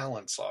their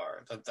talents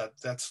are,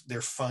 that's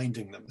they're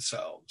finding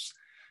themselves.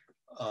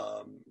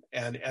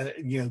 And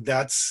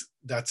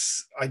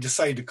that's I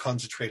decided to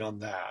concentrate on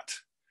that.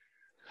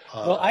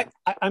 Well,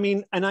 I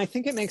mean, and I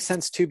think it makes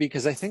sense too,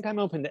 because I think I'm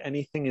open to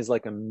anything as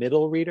like a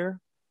middle reader,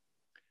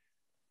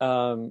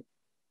 in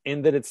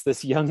that it's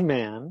this young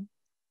man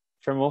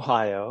from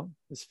Ohio.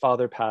 His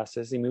father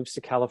passes, he moves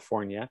to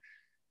California,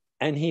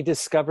 and he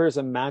discovers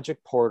a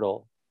magic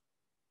portal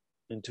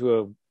into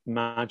a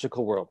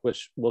magical world,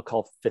 which we'll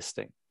call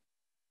fisting.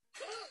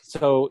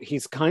 So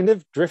he's kind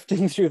of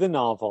drifting through the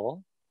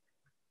novel,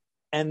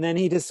 and then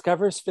he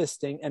discovers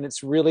fisting, and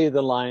it's really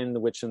The Lion, the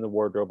Witch, and the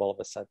Wardrobe all of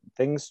a sudden.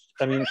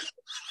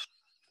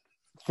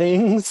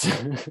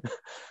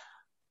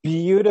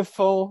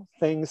 Beautiful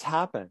things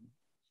happen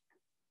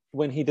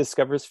when he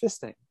discovers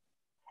fisting.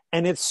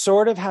 And it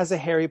sort of has a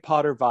Harry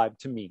Potter vibe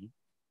to me.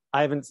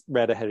 I haven't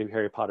read a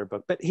Harry Potter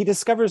book, but he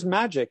discovers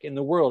magic in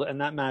the world,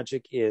 and that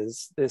magic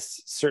is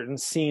this certain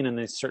scene and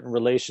these certain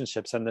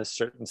relationships and this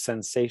certain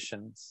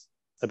sensations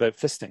about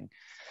fisting.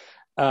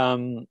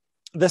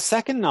 The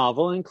second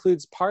novel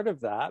includes part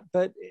of that,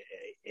 but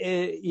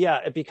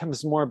it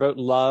becomes more about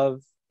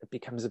love. It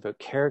becomes about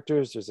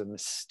characters. There's a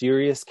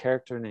mysterious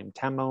character named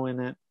Temo in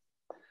it.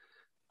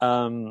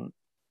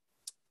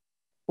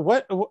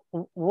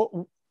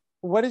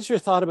 What is your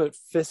thought about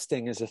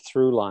fisting as a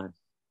through line?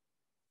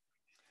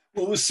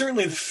 Well, it was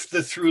certainly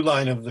the through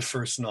line of the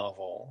first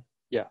novel.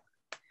 Yeah.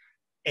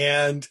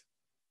 And,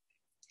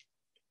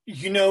 I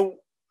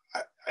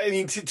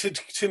mean,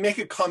 to make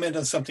a comment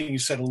on something you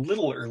said a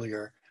little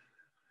earlier,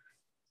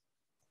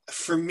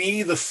 For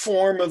me, the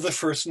form of the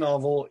first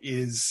novel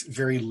is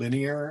very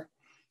linear,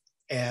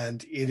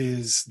 and it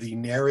is the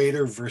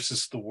narrator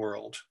versus the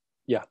world.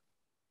 Yeah.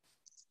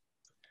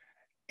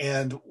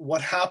 And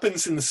what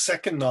happens in the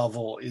second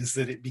novel is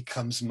that it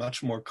becomes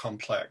much more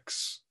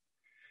complex.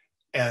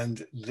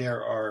 And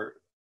there are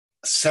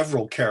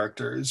several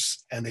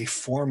characters, and they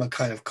form a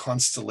kind of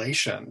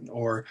constellation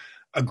or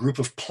a group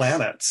of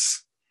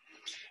planets.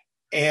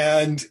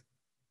 And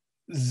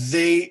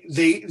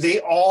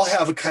they all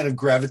have a kind of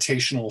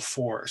gravitational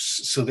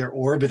force. So they're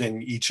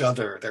orbiting each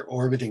other. They're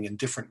orbiting in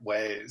different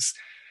ways.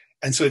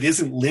 And so it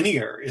isn't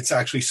linear. It's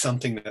actually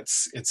something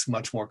it's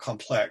much more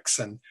complex.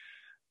 And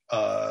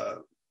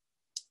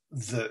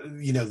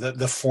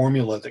the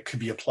formula that could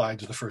be applied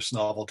to the first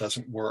novel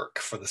doesn't work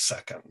for the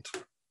second.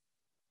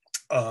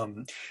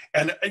 And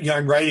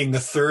I'm writing the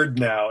third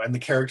now, and the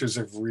characters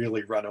have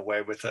really run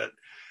away with it.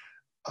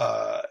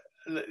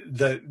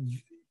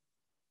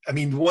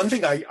 One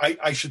thing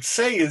I should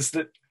say is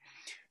that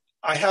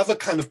I have a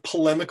kind of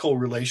polemical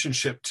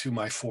relationship to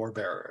my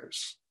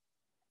forebearers.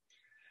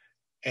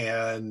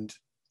 And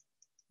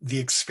the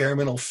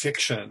experimental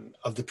fiction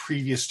of the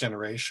previous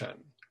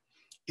generation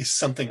is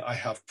something I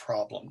have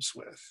problems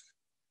with.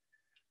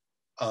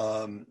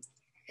 And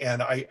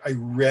I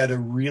read a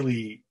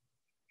really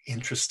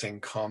interesting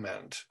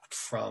comment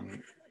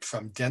from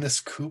Dennis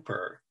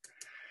Cooper.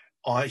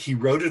 He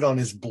wrote it on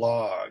his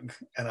blog,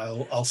 and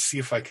I'll see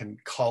if I can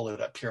call it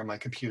up here on my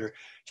computer.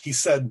 He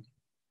said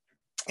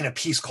in a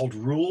piece called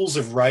Rules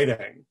of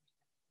Writing,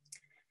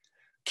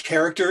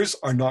 characters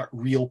are not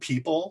real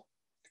people.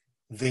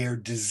 They are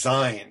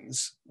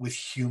designs with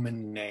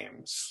human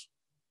names.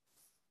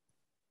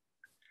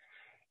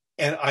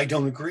 And I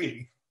don't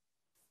agree.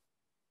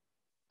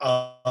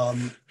 For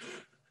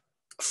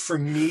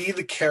me,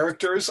 the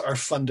characters are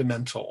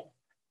fundamental.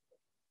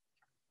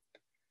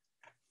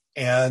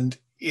 And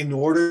in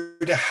order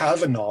to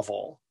have a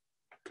novel,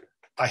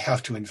 I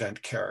have to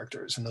invent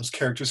characters. And those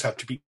characters have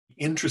to be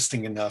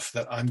interesting enough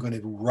that I'm going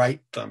to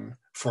write them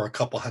for a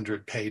couple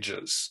hundred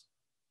pages.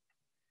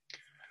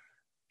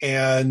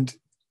 And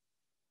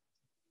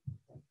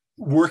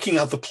working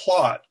out the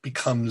plot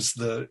becomes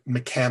the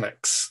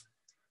mechanics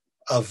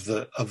of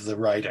the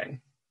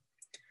writing.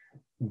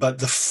 But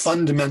the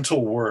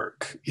fundamental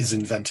work is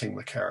inventing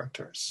the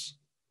characters.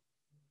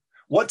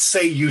 What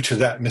say you to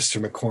that, Mr.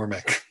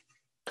 McCormack?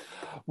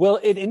 Well,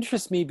 it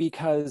interests me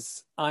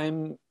because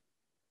I'm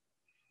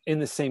in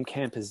the same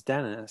camp as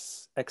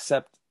Dennis,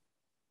 except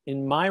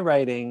in my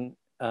writing,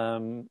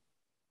 the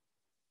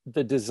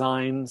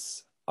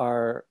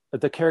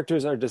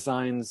characters are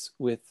designs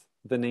with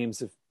the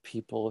names of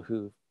people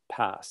who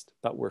passed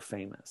but were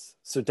famous.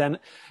 So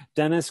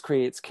Dennis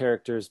creates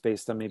characters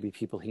based on maybe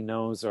people he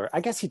knows, or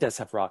I guess he does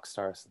have rock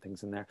stars and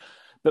things in there.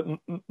 But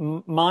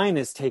mine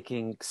is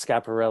taking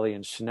Schiaparelli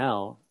and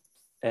Chanel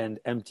and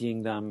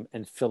emptying them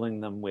and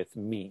filling them with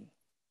me.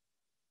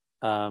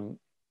 So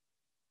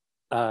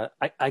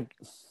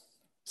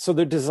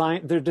they're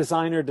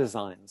designer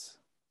designs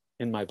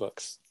in my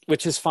books,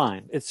 which is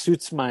fine. It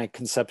suits my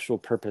conceptual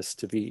purpose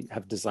to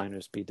have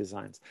designers be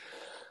designs.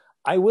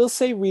 I will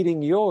say,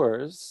 reading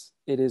yours,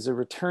 it is a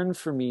return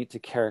for me to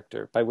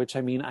character, by which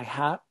I mean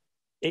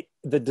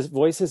the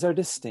voices are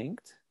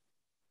distinct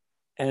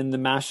and the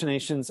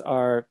machinations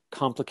are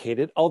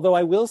complicated. Although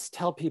I will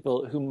tell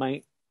people who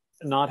might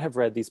not have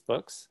read these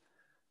books,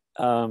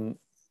 the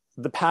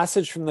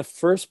passage from the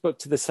first book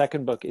to the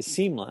second book is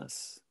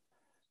seamless,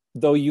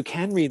 though you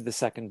can read the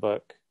second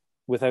book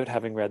without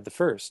having read the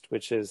first,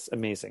 which is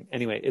amazing.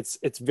 Anyway,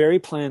 it's very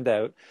planned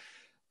out.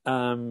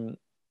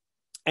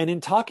 And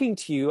in talking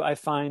to you, I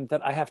find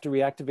that I have to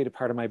reactivate a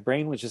part of my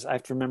brain, which is I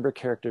have to remember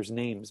characters'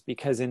 names,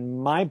 because in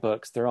my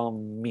books, they're all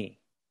me.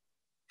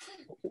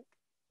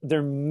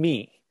 They're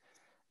me.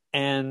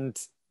 And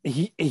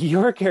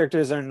your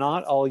characters are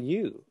not all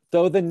you.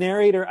 Though the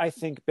narrator, I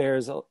think,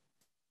 bears,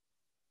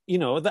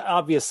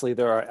 obviously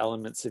there are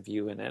elements of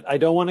you in it. I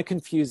don't want to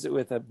confuse it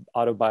with an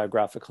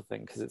autobiographical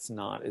thing, because it's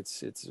not.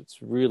 It's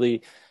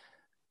really,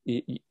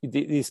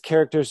 these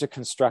characters are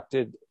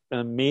constructed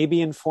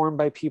maybe informed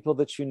by people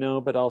that you know,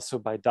 but also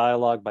by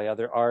dialogue, by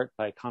other art,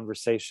 by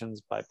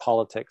conversations, by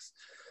politics.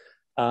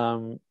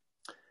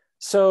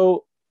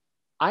 So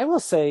I will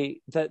say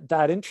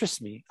that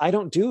interests me. I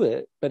don't do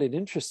it, but it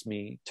interests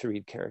me to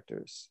read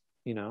characters,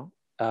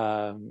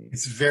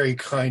 It's very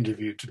kind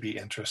of you to be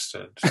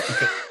interested.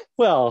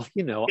 Well,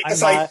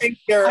 I think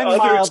there are I'm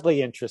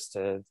mildly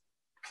interested.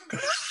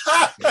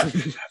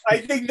 I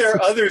think there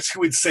are others who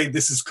would say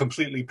this is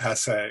completely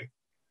passé.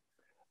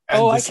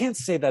 I can't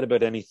say that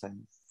about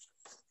anything.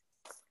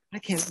 I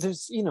can't.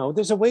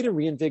 There's a way to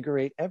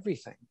reinvigorate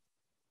everything.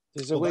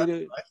 There's a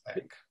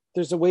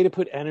way to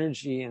put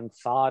energy and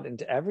thought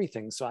into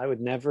everything. So I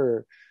would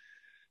never.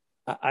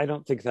 I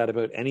don't think that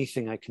about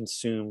anything I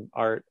consume,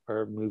 art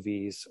or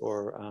movies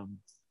or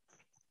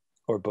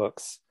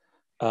books.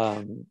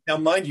 Now,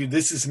 mind you,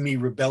 this is me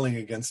rebelling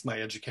against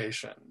my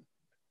education,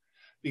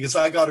 because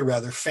I got a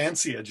rather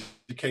fancy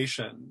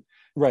education,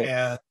 right?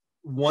 And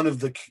one of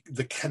the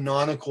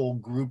canonical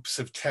groups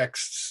of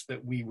texts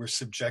that we were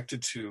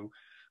subjected to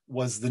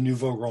was the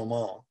Nouveau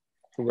Roman,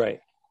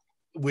 Right.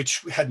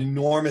 which had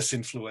enormous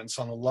influence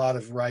on a lot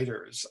of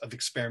writers of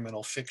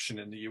experimental fiction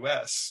in the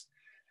US.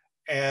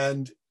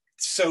 And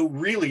so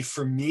really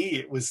for me,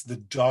 it was the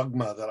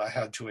dogma that I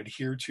had to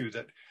adhere to,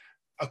 that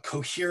a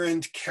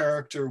coherent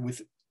character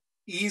with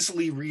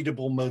easily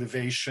readable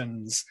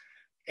motivations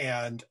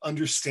and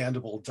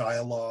understandable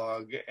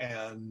dialogue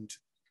and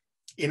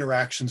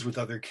interactions with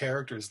other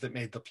characters that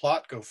made the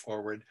plot go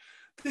forward.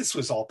 This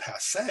was all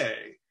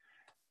passé.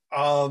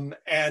 And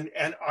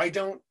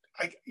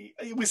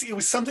it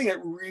was something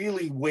that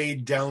really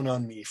weighed down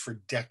on me for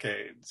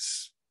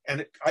decades.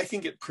 And I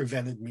think it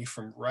prevented me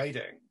from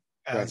writing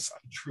as I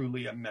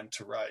truly am meant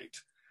to write,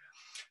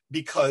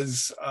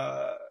 because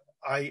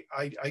I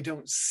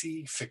don't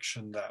see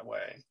fiction that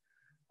way.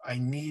 I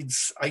need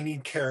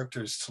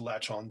characters to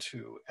latch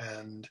onto,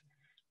 and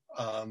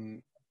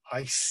the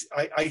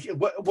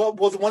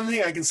one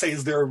thing I can say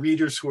is there are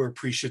readers who are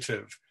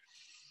appreciative.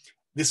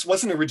 This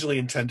wasn't originally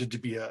intended to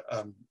be a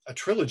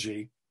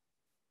trilogy.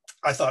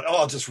 I thought,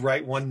 I'll just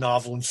write one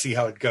novel and see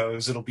how it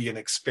goes. It'll be an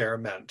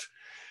experiment.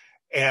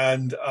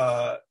 And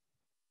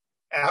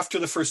after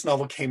the first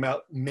novel came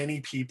out,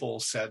 many people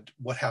said,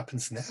 what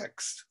happens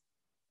next?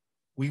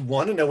 We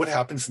want to know what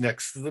happens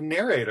next to the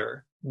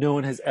narrator. No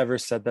one has ever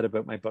said that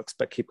about my books,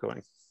 but keep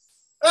going.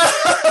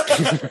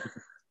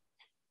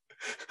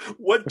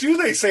 What do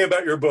they say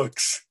about your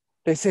books?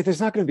 They say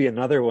there's not going to be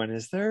another one,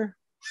 is there?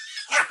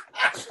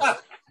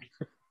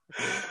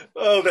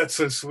 Oh, that's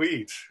so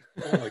sweet.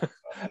 Oh my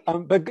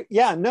God. But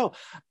yeah, no,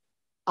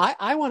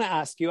 I want to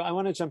ask you, I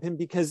want to jump in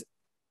because,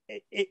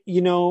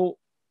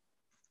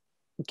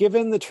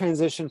 given the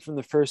transition from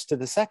the first to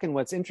the second,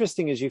 what's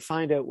interesting is you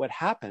find out what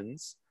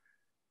happens,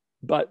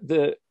 but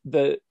the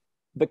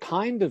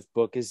kind of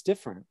book is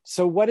different.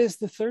 So what is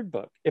the third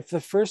book? If the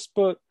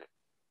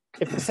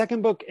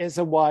second book is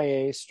a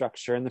YA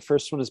structure and the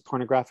first one is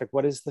pornographic,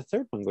 what is the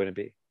third one going to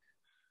be?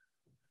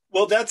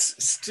 Well, that's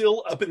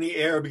still up in the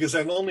air because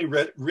I've only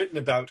written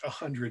about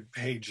 100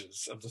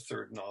 pages of the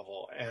third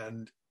novel.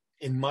 And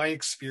in my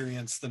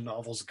experience, the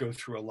novels go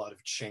through a lot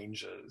of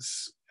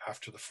changes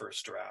after the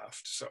first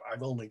draft. So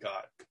I've only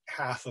got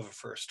half of a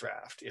first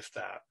draft, if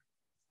that.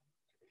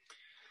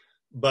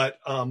 But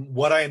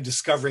what I am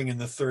discovering in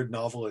the third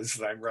novel is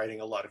that I'm writing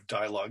a lot of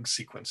dialogue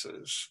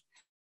sequences.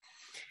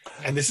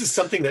 And this is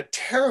something that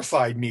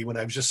terrified me when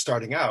I was just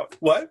starting out.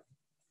 What?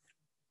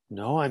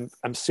 No,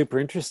 I'm super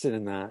interested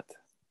in that.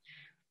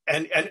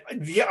 And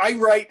yeah,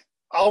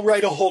 I'll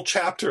write a whole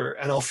chapter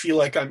and I'll feel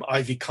like I'm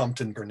Ivy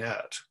Compton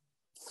Burnett.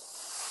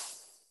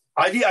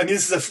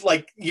 This is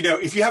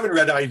if you haven't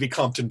read Ivy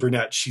Compton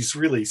Burnett, she's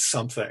really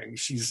something.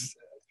 She's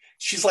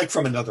like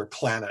from another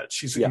planet.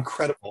 She's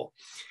incredible.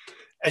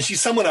 And she's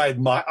someone I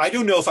admire. I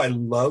don't know if I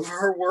love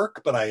her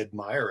work, but I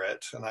admire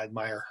it. And I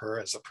admire her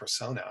as a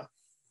persona.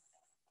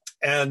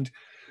 And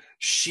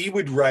she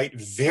would write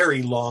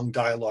very long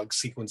dialogue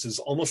sequences,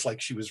 almost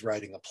like she was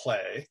writing a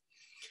play.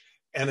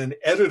 And an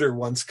editor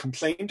once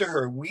complained to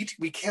her, we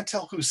can't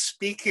tell who's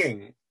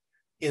speaking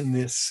in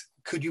this.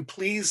 Could you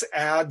please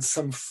add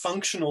some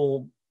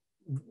functional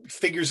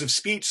figures of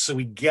speech so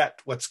we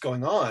get what's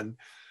going on?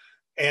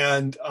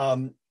 And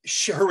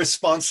her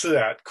response to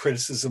that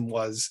criticism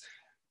was,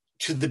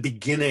 to the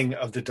beginning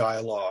of the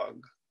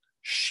dialogue,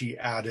 she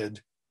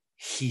added,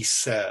 "he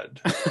said."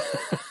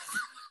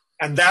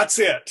 And that's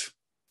it.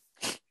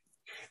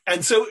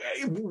 And so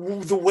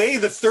the way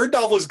the third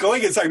novel is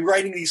going is I'm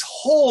writing these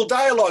whole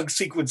dialogue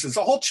sequences.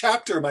 A whole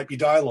chapter might be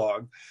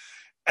dialogue.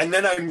 And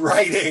then I'm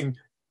writing,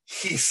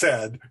 he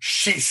said,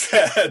 she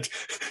said.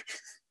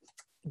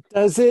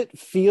 Does it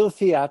feel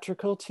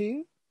theatrical to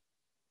you?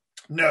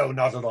 No,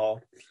 not at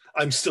all.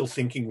 I'm still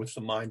thinking with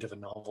the mind of a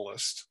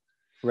novelist.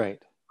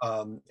 Right.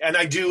 And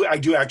I do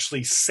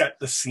actually set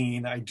the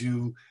scene. I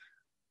do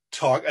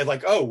talk. I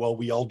like, oh, well,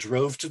 we all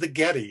drove to the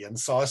Getty and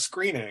saw a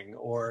screening,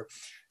 or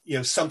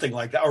something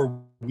like that,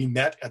 or we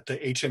met at the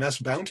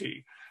HMS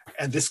Bounty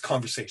and this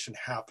conversation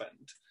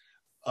happened.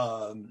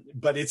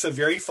 But it's a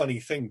very funny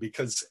thing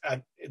because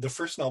the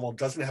first novel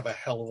doesn't have a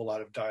hell of a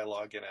lot of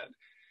dialogue in it.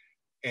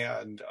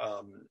 And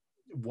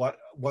what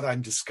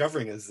I'm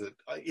discovering is that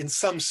in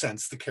some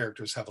sense, the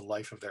characters have a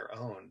life of their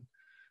own,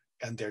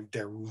 and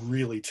they're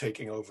really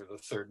taking over the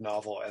third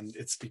novel, and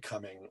it's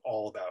becoming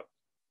all about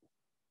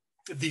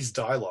these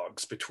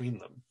dialogues between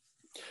them.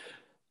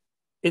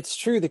 It's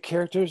true, the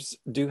characters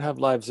do have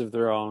lives of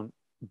their own,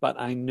 but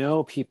I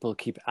know people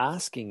keep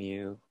asking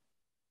you,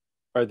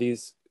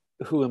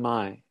 who am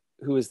I?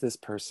 Who is this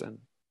person?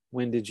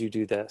 When did you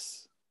do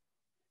this?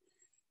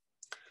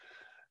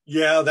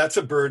 Yeah, that's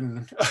a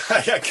burden,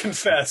 I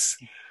confess.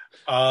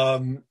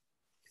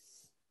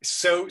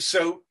 So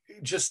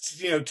just,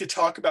 to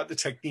talk about the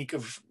technique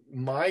of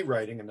my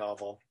writing a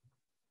novel,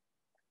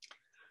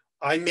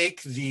 I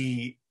make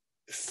the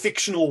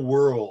fictional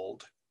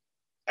world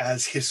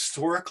as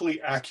historically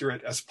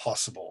accurate as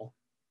possible.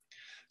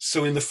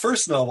 So in the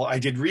first novel, I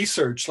did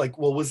research like,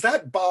 well, was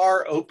that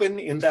bar open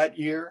in that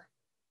year?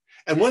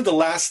 And one of the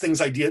last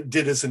things I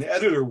did as an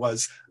editor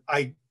was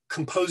I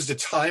composed a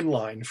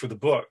timeline for the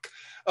book.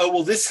 Oh,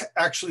 well, this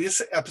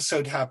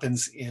episode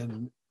happens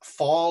in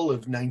fall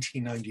of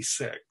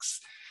 1996.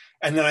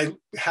 And then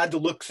I had to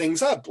look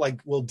things up, like,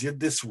 well, did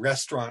this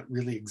restaurant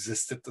really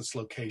exist at this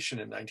location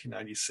in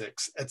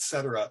 1996, et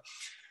cetera.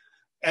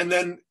 And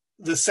then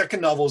the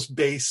second novel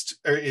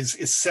is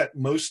set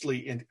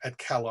mostly at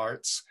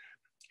CalArts,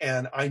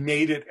 and I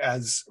made it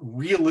as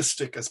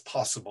realistic as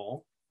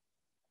possible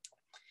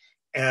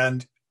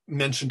and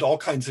mentioned all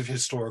kinds of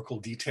historical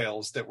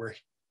details that were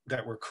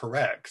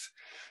correct.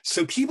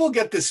 So people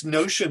get this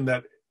notion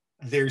that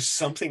there's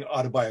something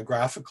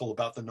autobiographical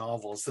about the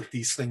novels, that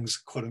these things,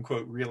 quote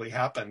unquote, really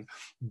happen.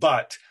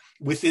 But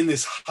within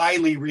this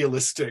highly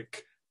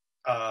realistic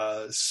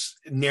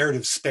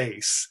narrative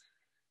space,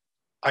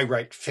 I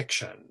write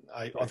fiction.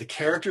 The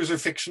characters are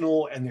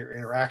fictional and their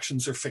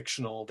interactions are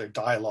fictional. Their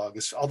dialogue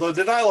is, although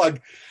the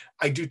dialogue,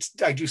 I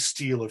do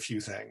steal a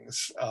few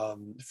things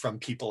from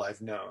people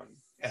I've known.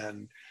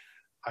 And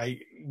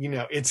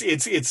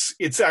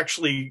it's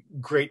actually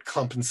great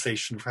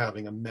compensation for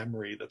having a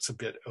memory that's a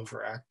bit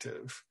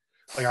overactive.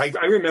 Like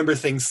I remember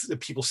things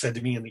that people said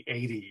to me in the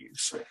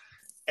 80s,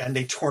 and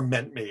they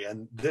torment me,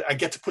 and I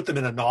get to put them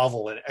in a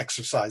novel and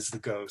exorcise the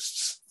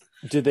ghosts.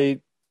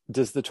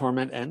 Does the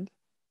torment end?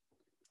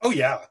 Oh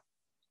yeah.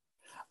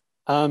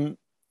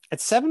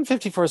 It's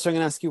 7:54, so I'm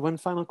going to ask you one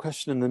final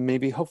question, and then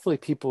maybe hopefully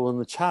people in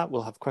the chat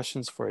will have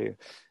questions for you.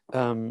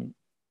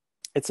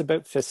 It's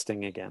about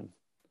fisting again.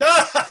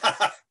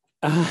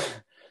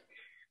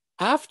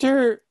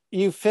 After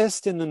you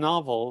fist in the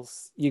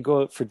novels, you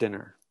go out for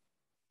dinner.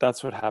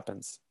 That's what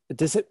happens.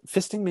 Does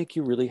fisting make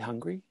you really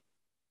hungry?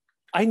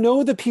 I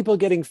know the people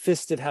getting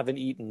fisted haven't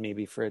eaten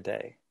maybe for a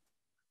day.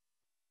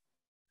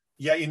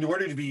 Yeah, in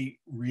order to be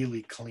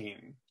really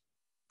clean,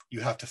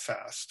 you have to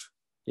fast.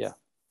 Yeah.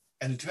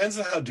 And it depends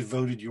on how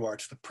devoted you are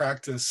to the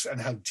practice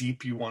and how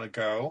deep you want to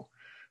go,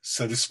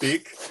 so to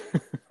speak.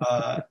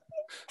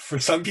 For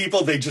some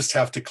people, they just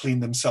have to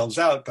clean themselves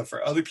out. But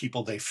for other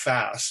people, they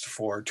fast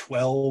for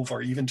 12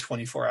 or even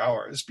 24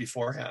 hours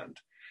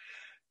beforehand.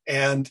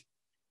 And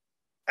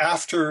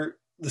after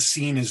the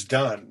scene is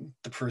done,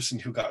 the person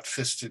who got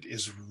fisted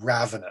is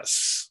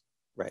ravenous.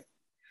 Right.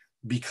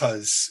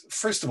 Because,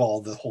 first of all,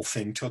 the whole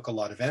thing took a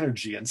lot of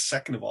energy. And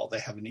second of all, they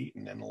haven't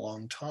eaten in a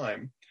long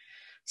time.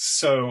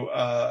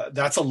 So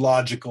that's a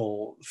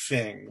logical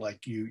thing.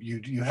 Like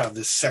you have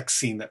this sex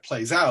scene that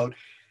plays out.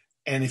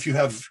 And if you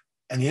have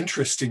an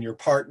interest in your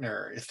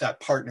partner, if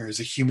that partner is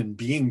a human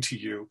being to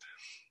you,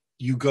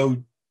 you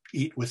go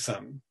eat with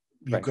them,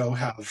 you right. go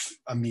have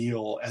a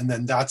meal, and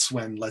then that's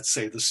when, let's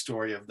say, the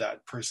story of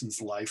that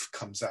person's life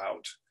comes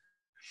out.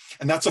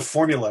 And that's a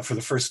formula for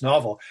the first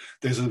novel.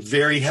 There's a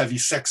very heavy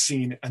sex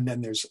scene, and then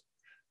there's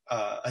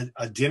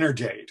a dinner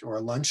date or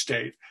a lunch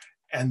date,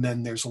 and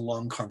then there's a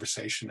long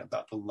conversation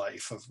about the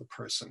life of the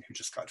person who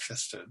just got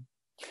fisted.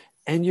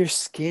 And your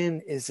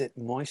skin, is it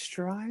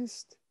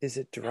moisturized? Is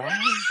it dry?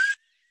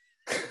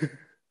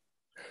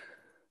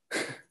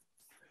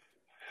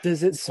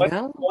 Does it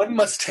smell? One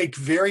must take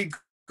very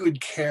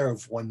good care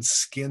of one's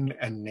skin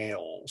and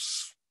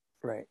nails.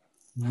 Right.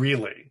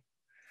 Really.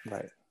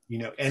 Right.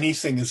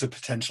 Anything is a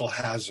potential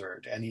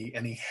hazard.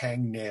 Any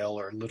hangnail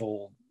or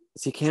little.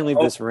 So you can't leave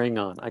this ring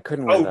on. I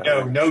couldn't wear that.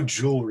 Oh no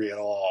jewelry at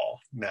all.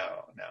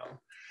 No.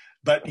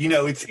 But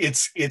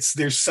it's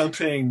there's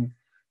something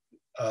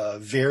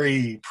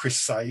very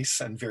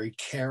precise and very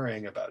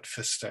caring about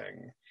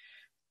fisting.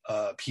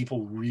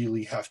 People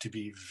really have to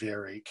be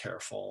very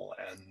careful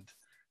and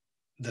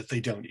that they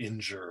don't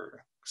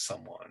injure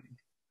someone.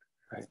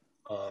 Right.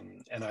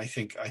 And I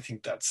think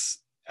that's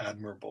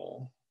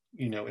admirable.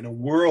 In a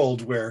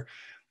world where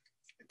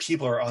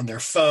people are on their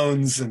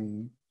phones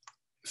and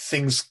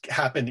things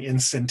happen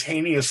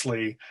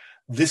instantaneously,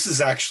 this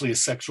is actually a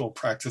sexual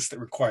practice that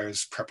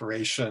requires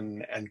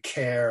preparation and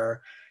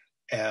care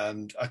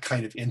and a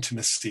kind of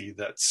intimacy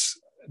that's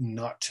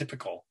not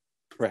typical.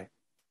 Right.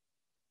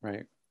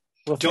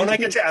 Well, don't I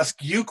get to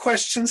ask you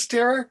questions,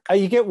 Derek?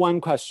 You get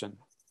one question.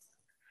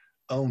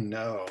 Oh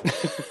no.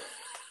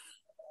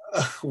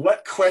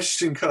 What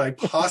question could I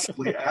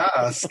possibly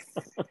ask?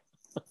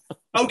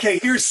 Okay,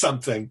 here's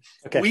something.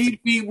 Okay.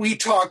 We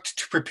talked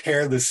to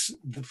prepare this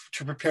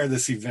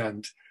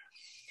event,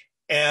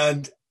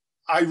 and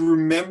I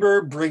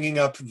remember bringing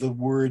up the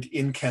word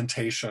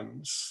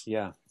incantations.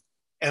 Yeah.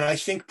 And I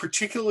think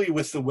particularly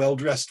with The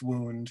Well-Dressed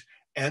Wound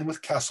and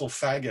with Castle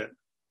Faggot,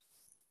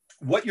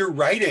 what you're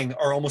writing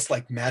are almost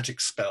like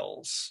magic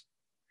spells.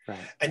 Right.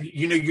 And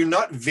you're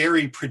not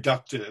very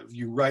productive.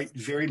 You write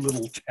very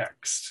little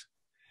text.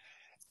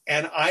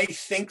 And I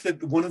think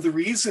that one of the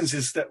reasons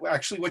is that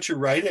actually what you're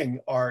writing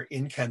are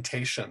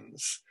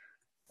incantations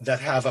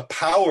that have a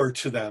power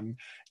to them,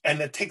 and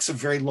it takes a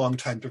very long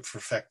time to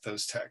perfect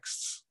those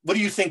texts. What do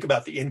you think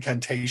about the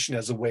incantation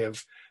as a way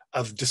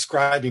of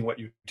describing what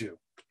you do?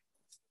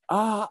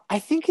 I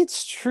think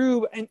it's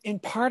true. And in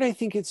part, I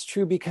think it's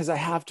true because I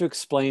have to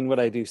explain what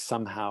I do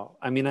somehow.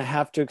 I mean, I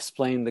have to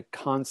explain the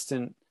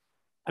constant.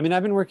 I mean,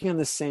 I've been working on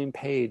the same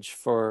page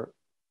for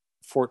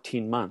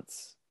 14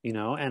 months,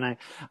 and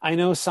I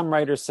know some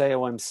writers say,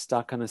 oh, I'm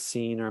stuck on a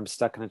scene or I'm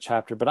stuck in a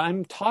chapter, but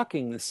I'm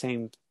talking the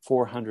same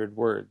 400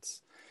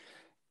 words.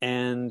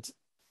 And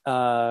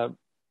to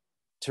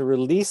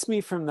release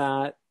me from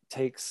that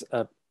takes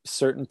a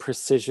certain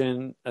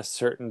precision, a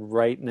certain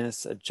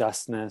rightness, a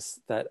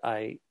justness that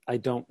I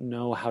don't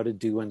know how to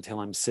do until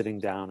I'm sitting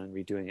down and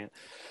redoing it.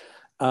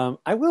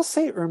 I will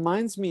say it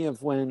reminds me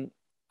of when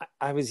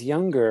I was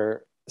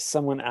younger,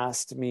 someone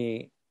asked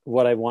me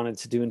what I wanted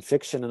to do in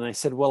fiction. And I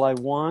said, well, I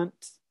want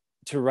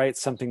to write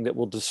something that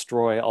will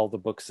destroy all the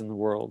books in the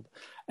world.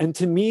 And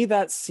to me,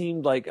 that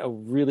seemed like a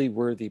really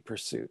worthy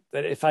pursuit.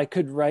 That if I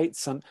could write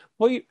so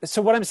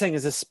what I'm saying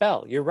is a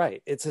spell. You're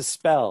right. It's a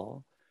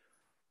spell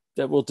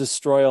that will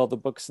destroy all the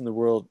books in the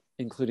world,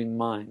 including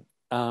mine.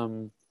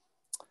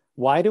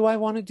 Why do I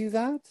want to do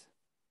that?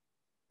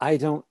 I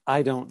don't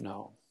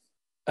know.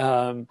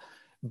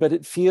 But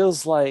it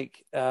feels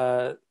like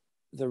the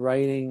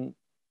writing,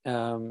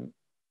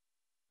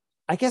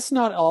 I guess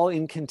not all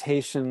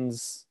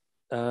incantations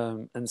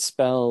and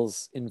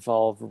spells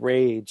involve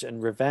rage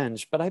and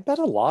revenge, but I bet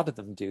a lot of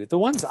them do. The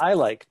ones I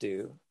like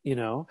do,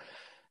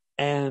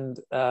 And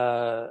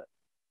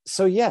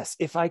so, yes,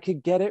 if I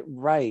could get it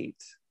right,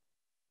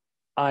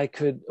 I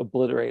could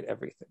obliterate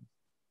everything.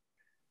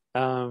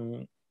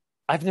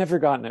 I've never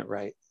gotten it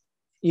right.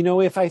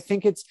 If I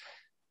think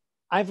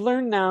I've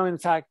learned now, in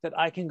fact, that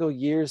I can go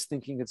years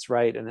thinking it's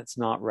right and it's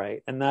not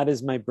right. And that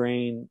is my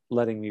brain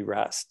letting me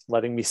rest,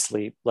 letting me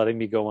sleep, letting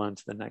me go on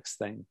to the next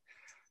thing.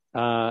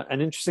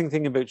 An interesting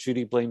thing about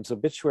Judy Blam's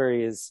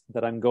Obituary is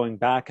that I'm going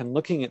back and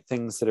looking at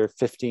things that are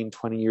 15,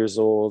 20 years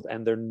old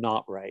and they're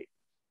not right.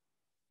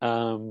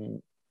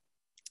 And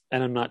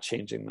I'm not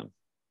changing them.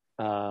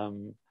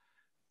 I'm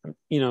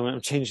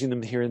changing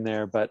them here and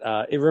there, but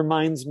it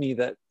reminds me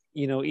that,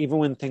 even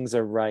when things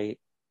are right,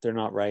 they're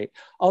not right.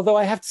 Although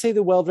I have to say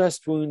The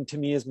Well-Dressed Wound to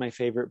me is my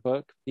favorite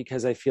book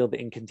because I feel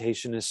the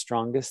incantation is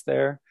strongest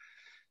there.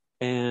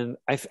 And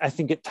I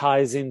think it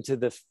ties into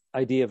the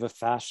idea of a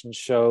fashion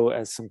show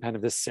as some kind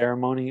of a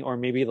ceremony, or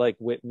maybe like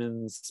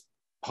Whitman's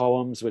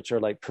poems, which are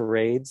like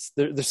parades.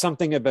 There's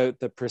something about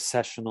the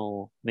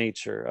processional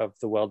nature of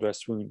The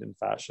Well-Dressed Wound in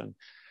fashion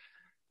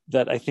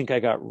that I think I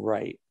got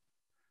right.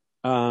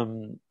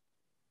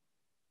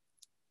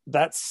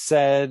 That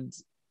said,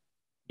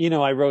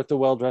 I wrote The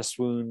Well-Dressed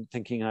Wound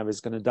thinking I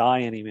was going to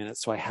die any minute.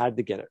 So I had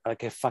to get it.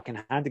 Like I fucking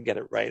had to get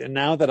it right. And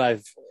now that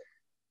I've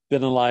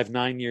been alive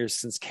 9 years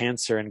since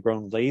cancer and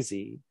grown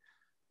lazy,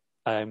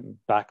 I'm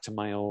back to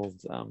my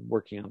old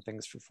working on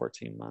things for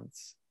 14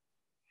 months.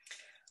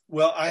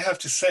 Well, I have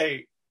to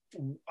say,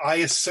 I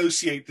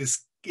associate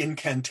this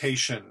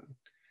incantation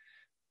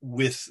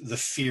with the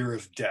fear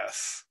of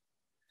death.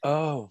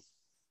 Oh.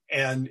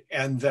 And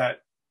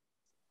that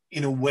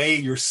in a way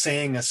you're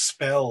saying a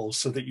spell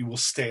so that you will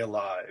stay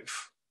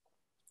alive,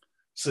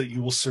 so that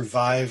you will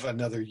survive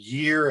another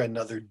year,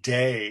 another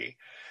day.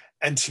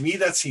 And to me,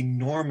 that's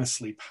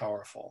enormously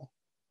powerful.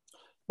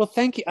 Well,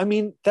 thank you. I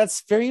mean,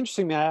 that's very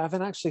interesting. I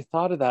haven't actually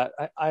thought of that.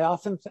 I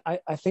often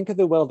I think of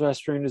The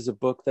Well-Dressed Wound as a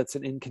book that's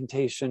an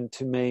incantation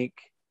to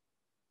make.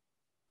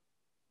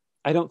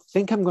 I don't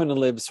think I'm going to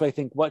live, so I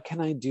think, what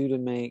can I do to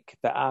make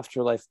the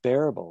afterlife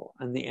bearable?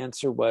 And the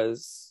answer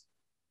was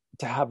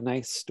to have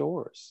nice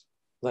stores.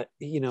 Like,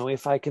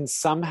 if I can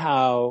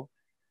somehow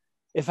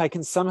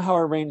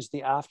arrange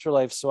the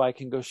afterlife so I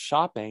can go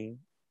shopping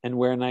and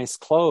wear nice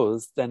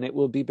clothes, then it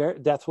will be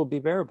death will be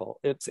bearable.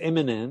 It's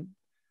imminent,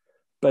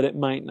 but it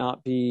might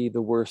not be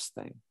the worst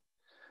thing.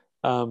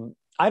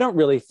 I don't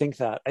really think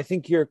that. I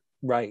think you're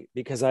right,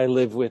 because I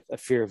live with a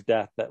fear of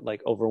death that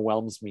like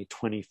overwhelms me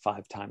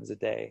 25 times a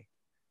day.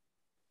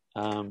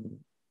 And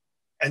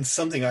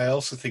something I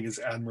also think is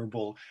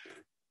admirable,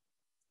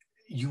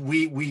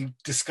 we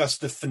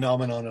discussed the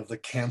phenomenon of the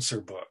cancer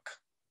book.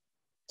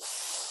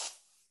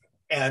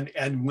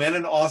 And when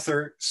an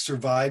author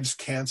survives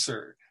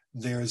cancer,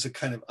 there's a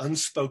kind of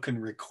unspoken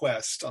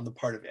request on the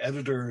part of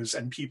editors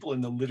and people in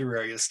the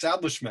literary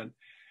establishment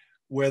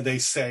where they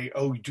say,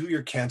 oh, do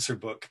your cancer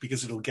book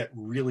because it'll get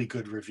really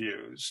good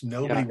reviews.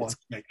 Nobody wants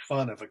to make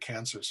fun of a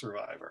cancer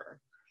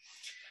survivor.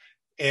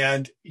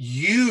 And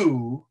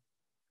you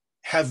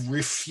have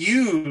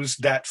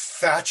refused that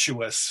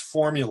fatuous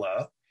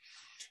formula.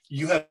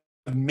 You have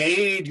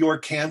made your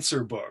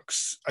cancer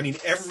books. I mean,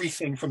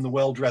 everything from The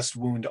Well-Dressed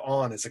Wound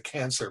on is a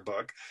cancer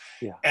book.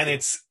 Yeah. And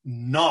it's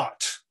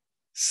not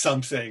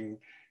something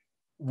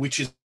which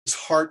is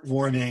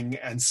heartwarming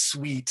and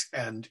sweet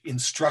and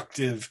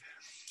instructive.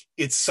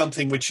 It's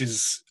something which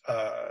is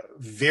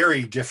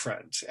very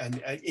different,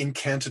 and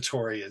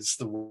incantatory is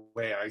the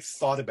way I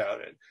thought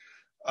about it.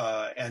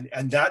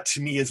 And that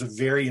to me is a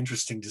very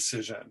interesting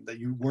decision, that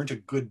you weren't a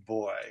good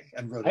boy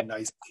and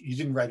you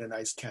didn't write a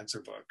nice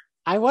cancer book.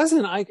 I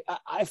wasn't.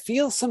 I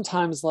feel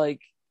sometimes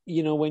like,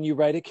 when you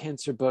write a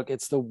cancer book,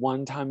 it's the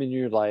one time in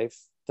your life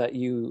that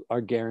you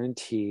are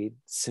guaranteed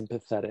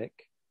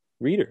sympathetic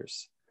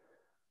readers.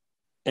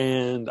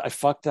 And I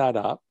fucked that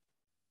up.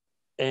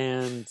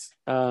 And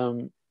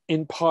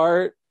in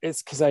part,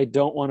 it's because I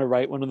don't want to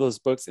write one of those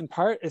books. In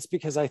part, it's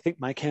because I think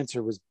my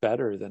cancer was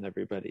better than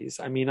everybody's.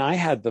 I mean, I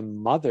had the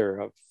mother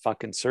of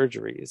fucking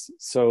surgeries.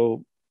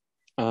 So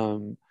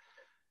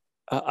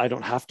I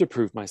don't have to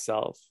prove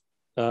myself.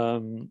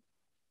 But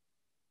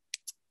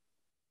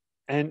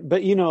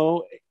you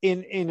know,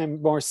 in a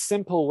more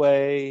simple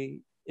way,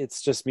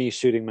 it's just me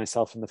shooting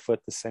myself in the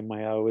foot the same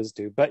way I always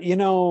do. But you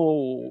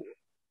know,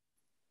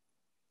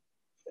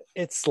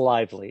 it's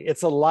lively.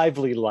 It's a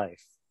lively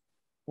life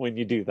when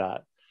you do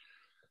that.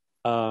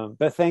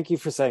 But thank you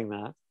for saying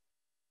that.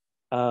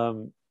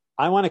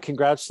 I want to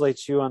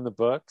congratulate you on the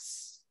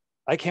books.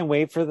 I can't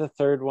wait for the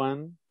third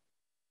one,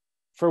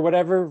 for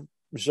whatever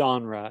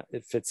genre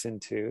it fits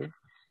into.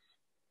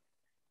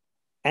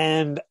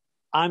 And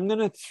I'm going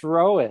to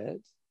throw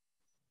it,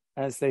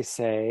 as they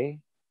say,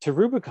 to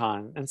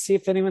Rubicon and see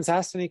if anyone's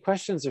asked any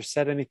questions or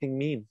said anything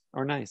mean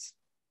or nice.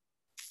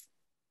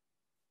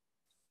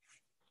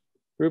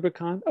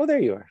 Rubicon? Oh, there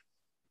you are.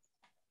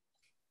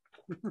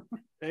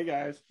 Hey,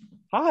 guys.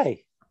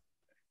 Hi.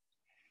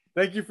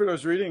 Thank you for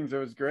those readings. It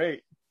was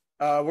great.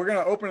 We're going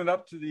to open it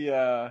up to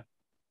the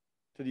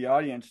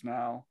audience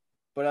now.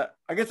 But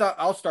I guess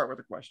I'll start with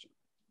a question.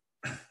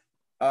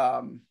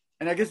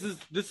 And I guess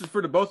this is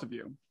for the both of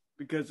you,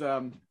 because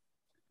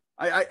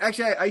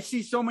I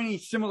see so many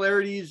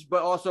similarities,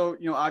 but also,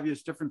 you know,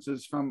 obvious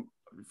differences from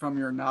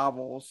your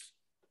novels.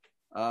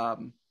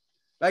 I'm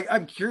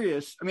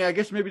curious. I mean, I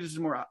guess maybe this is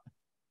more.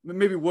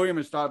 Maybe William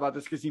has thought about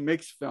this because he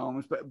makes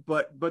films,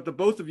 but the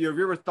both of you, have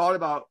you ever thought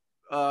about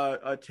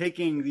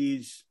taking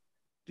these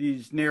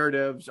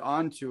narratives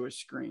onto a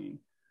screen?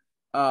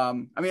 I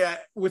mean,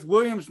 with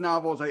William's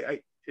novels,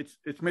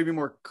 it's maybe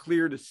more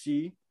clear to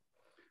see.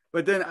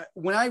 But then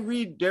when I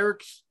read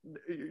Derek's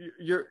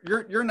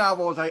your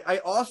novels,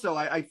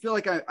 I feel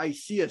like I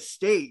see a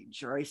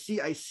stage, or I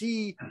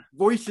see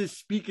voices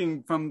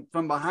speaking from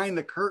behind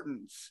the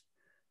curtains,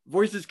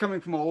 voices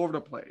coming from all over the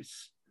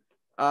place.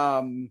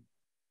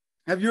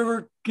 Have you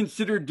ever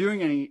considered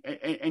doing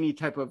any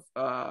type of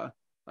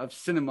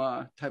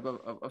cinema type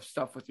of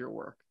stuff with your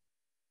work?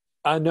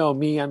 No,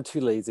 I'm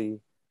too lazy.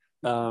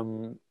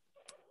 That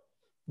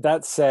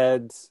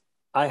said,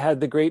 I had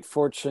the great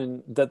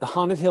fortune that The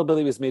Haunted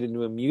Hillbilly was made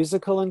into a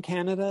musical in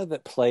Canada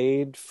that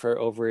played for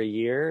over a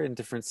year in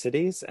different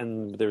cities,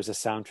 and there was a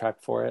soundtrack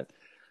for it.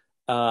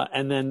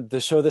 And then The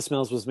Show That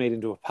Smells was made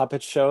into a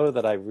puppet show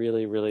that I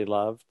really, really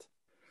loved.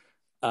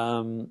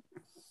 But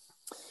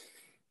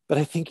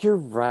I think you're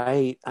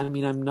right. I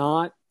mean, I'm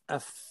not a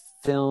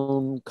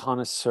film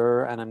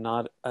connoisseur, and I'm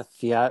not a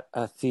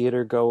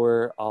theater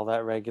goer all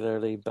that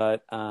regularly,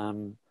 but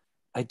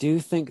I do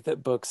think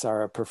that books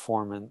are a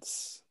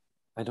performance.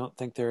 I don't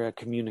think they're a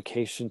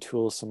communication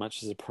tool so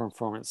much as a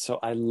performance. So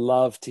I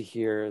love to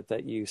hear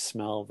that you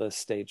smell the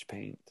stage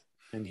paint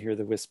and hear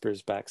the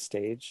whispers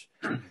backstage.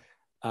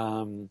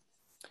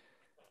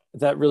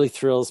 That really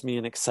thrills me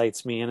and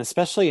excites me. And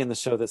especially in The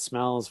Show That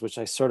Smells, which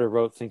I sort of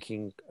wrote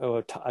thinking,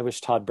 I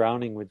wish Todd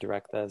Browning would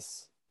direct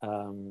this.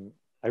 I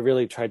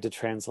really tried to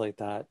translate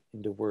that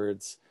into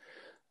words.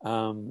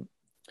 I've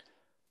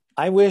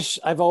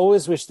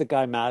always wished that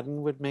Guy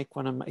Madden would make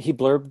he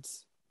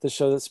blurbed The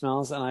Show That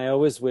Smells, and I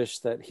always wish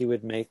that he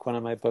would make one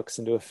of my books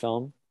into a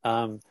film.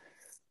 I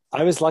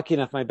was lucky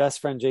enough, my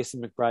best friend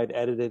Jason McBride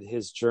edited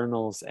his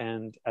journals,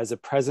 and as a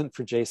present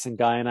for Jason,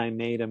 Guy and I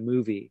made a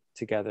movie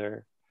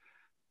together.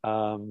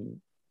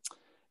 And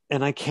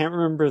I can't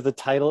remember the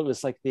title. It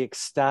was like The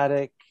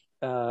Ecstatic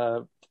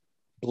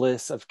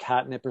Bliss of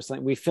Catnip or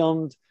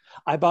something.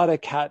 I bought a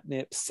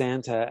catnip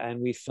Santa, and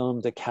we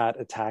filmed a cat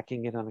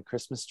attacking it on a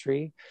Christmas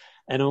tree,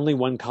 and only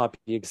one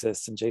copy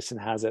exists, and Jason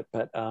has it.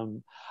 But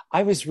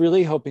I was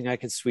really hoping I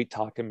could sweet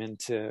talk him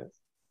into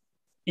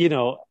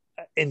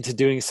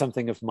doing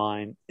something of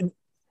mine. And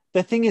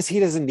the thing is, he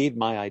doesn't need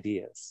my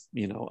ideas,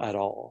 at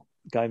all.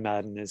 Guy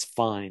Madden is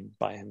fine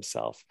by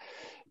himself.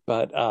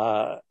 But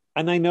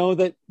and I know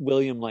that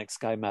William likes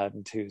Guy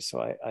Madden too,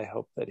 so I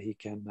hope that he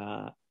can.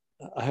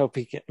 I hope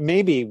he can.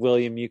 Maybe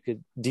William, you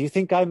could. Do you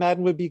think Guy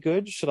Madden would be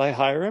good? Should I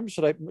hire him?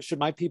 Should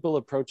my people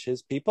approach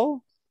his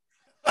people?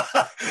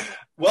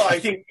 Well, I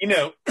think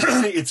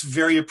it's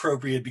very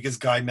appropriate because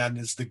Guy Madden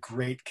is the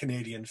great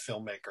Canadian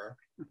filmmaker.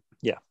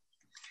 Yeah,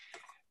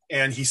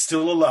 and he's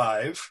still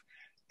alive,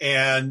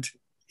 and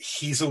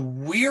he's a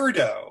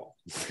weirdo.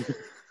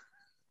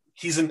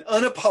 He's an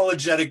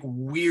unapologetic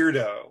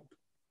weirdo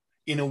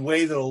in a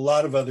way that a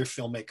lot of other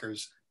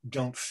filmmakers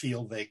don't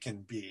feel they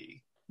can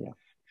be. Yeah.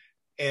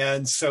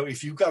 And so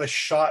if you've got a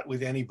shot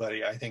with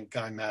anybody, I think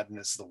Guy Madden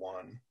is the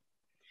one.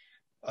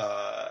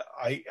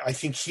 I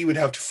think he would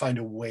have to find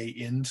a way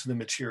into the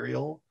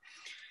material.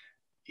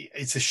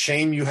 It's a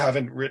shame you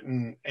haven't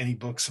written any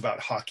books about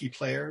hockey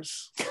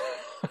players.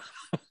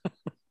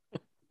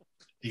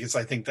 Because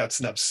I think that's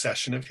an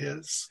obsession of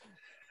his.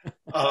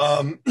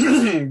 But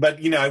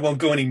I won't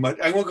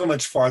go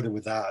much farther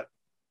with that.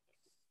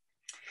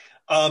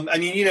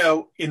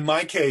 In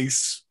my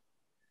case,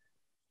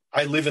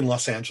 I live in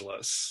Los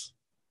Angeles,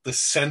 the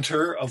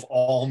center of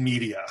all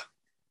media.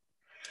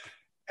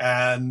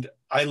 And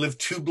I live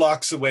 2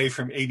 blocks away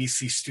from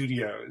ABC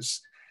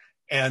Studios,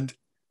 and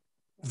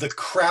the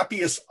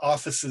crappiest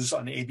offices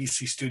on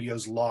ABC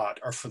Studios lot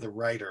are for the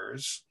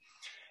writers,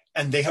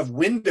 and they have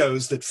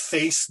windows that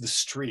face the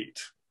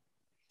street.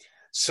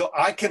 So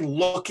I can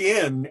look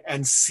in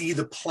and see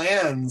the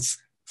plans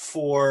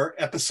for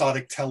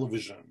episodic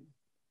television.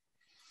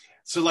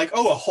 So like,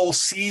 oh, a whole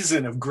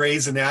season of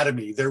Grey's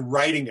Anatomy, they're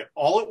writing it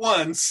all at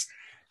once,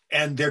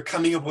 and they're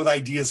coming up with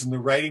ideas in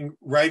the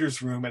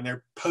writer's room, and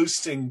they're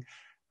posting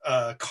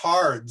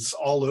cards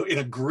in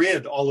a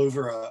grid all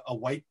over a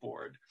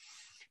whiteboard.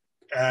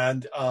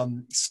 And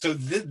so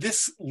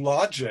this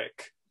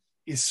logic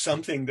is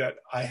something that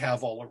I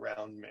have all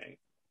around me.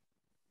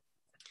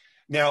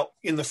 Now,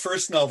 in the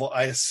first novel,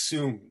 I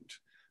assumed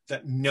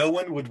that no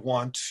one would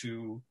want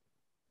to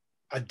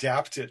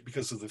adapt it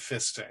because of the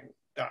fisting.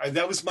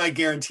 That was my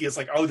guarantee. It's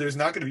like, oh, there's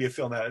not going to be a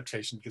film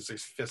adaptation because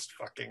there's fist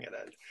fucking in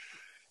it.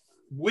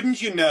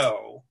 Wouldn't you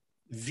know,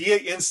 via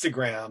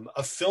Instagram,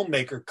 a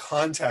filmmaker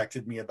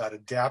contacted me about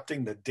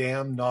adapting the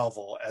damn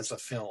novel as a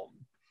film.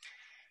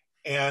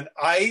 And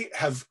I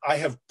have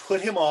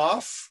put him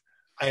off.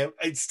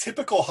 It's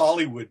typical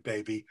Hollywood,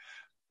 baby.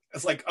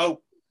 It's like,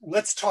 oh,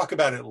 let's talk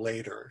about it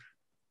later.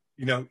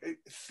 You know,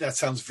 that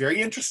sounds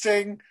very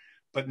interesting,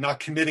 but not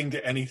committing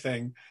to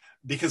anything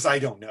because I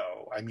don't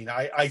know. I mean,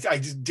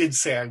 I did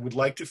say I would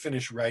like to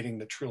finish writing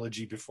the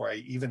trilogy before I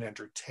even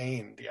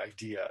entertain the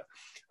idea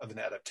of an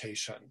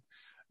adaptation,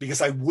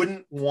 because I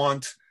wouldn't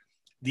want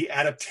the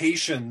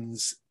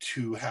adaptations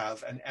to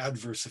have an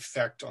adverse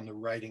effect on the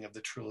writing of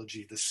the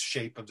trilogy, the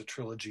shape of the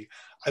trilogy.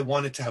 I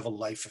want it to have a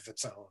life of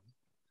its own.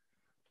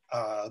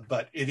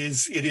 But it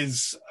is,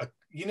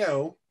 you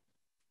know,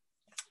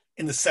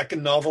 in the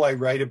second novel, I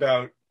write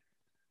about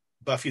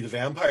Buffy the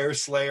Vampire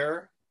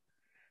Slayer.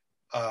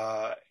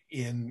 I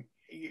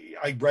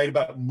write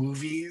about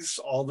movies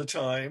all the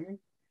time.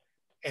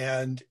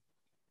 And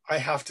I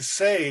have to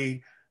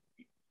say,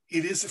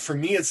 it is, for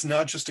me, it's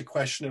not just a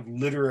question of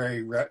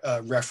literary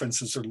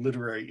references or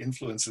literary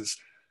influences.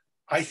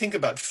 I think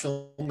about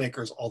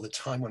filmmakers all the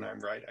time when I'm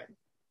writing.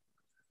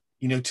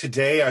 You know,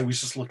 today I was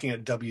just looking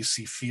at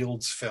W.C.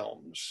 Fields'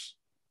 films.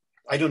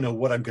 I don't know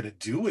what I'm going to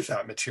do with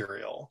that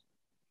material,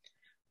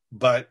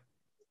 but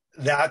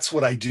that's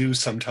what I do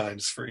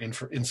sometimes for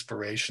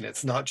inspiration.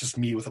 It's not just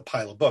me with a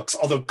pile of books,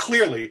 although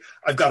clearly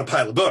I've got a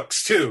pile of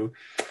books too.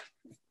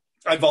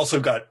 I've also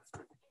got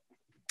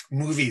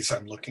movies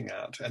I'm looking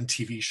at and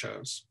TV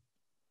shows.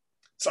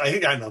 So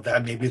I know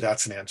that maybe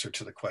that's an answer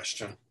to the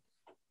question.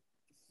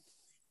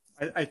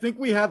 I think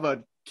we have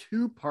a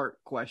 2-part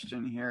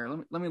question here.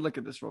 Let me look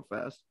at this real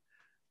fast.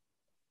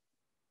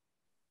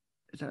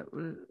 Is that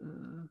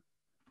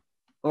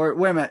or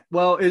wait a minute?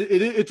 Well,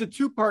 it's a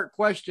 2-part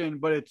question,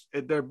 but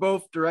they're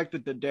both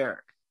directed to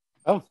Derek.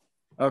 Oh,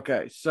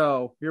 okay.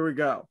 So here we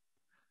go.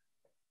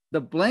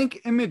 The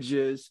blank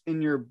images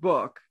in your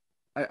book.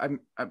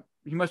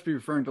 You must be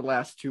referring to the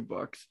last 2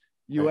 books.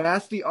 You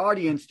ask the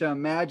audience to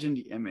imagine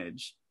the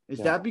image. Is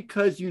that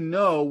because you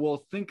know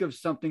we'll think of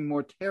something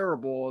more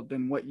terrible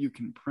than what you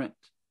can print?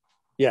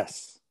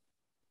 Yes.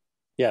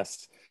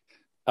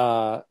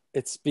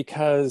 It's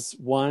because,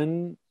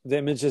 1, the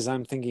images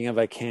I'm thinking of,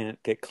 I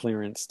can't get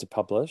clearance to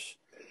publish.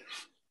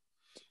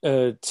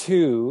 2,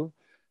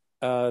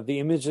 the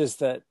images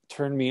that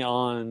turn me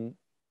on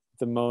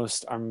the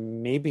most are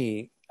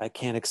maybe, I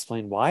can't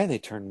explain why they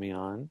turn me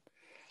on.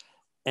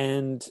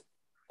 And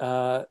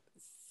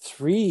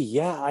 3,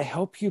 I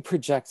hope you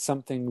project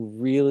something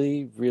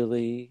really,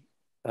 really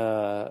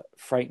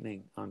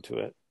frightening onto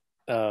it.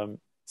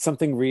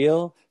 Something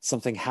real,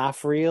 something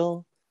half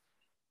real.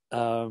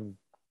 And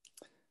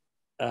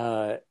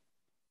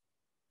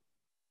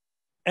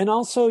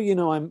also, you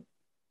know,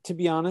 to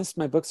be honest,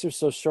 my books are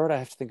so short, I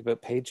have to think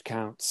about page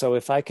count. So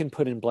if I can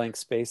put in blank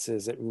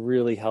spaces, it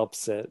really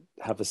helps it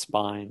have a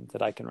spine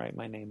that I can write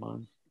my name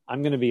on.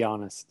 I'm going to be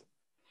honest.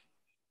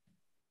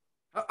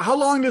 How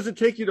long does it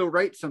take you to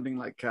write something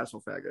like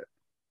Castle Faggot?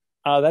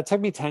 That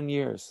took me 10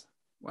 years.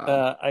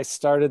 Wow. I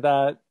started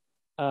that,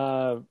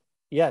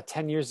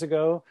 10 years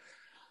ago.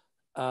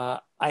 I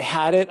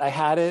had it. I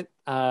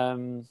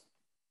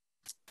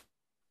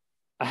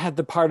had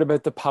the part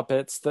about the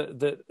puppets.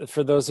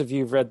 For those of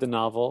you who've read the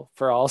novel,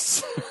 for all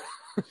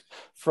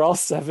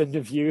 7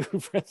 of you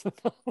who've read the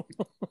novel,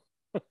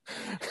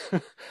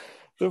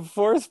 the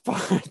 4th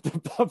part, the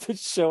puppet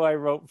show, I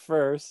wrote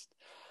first.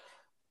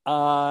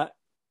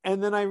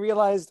 And then I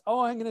realized,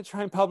 I'm going to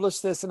try and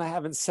publish this, and I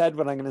haven't said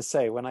what I'm going to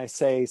say. When I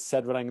say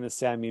said what I'm going to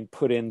say, I mean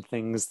put in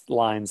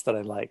lines that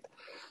I liked.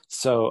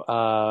 So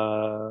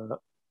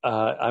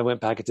I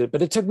went back and did it,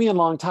 but it took me a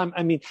long time.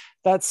 I mean,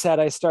 that said,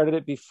 I started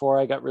it before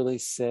I got really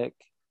sick.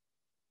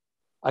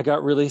 I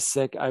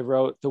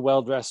wrote The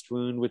Well-Dressed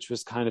Wound, which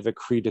was kind of a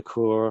cri de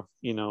coeur.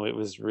 You know, it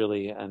was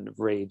really a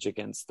rage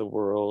against the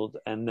world.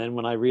 And then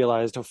when I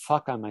realized, oh,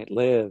 fuck, I might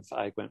live,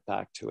 I went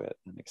back to it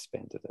and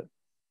expanded it.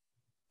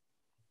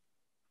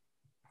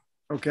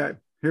 Okay,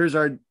 here's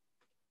our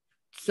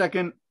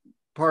second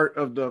part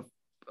of the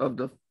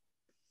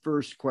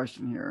first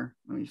question here.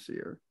 Let me see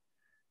here.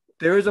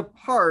 There is a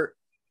part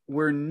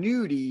where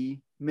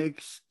Nudie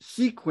makes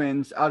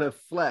sequins out of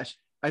flesh.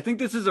 I think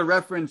this is a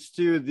reference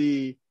to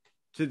the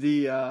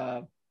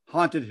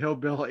haunted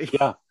hillbilly.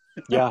 Yeah,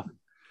 yeah.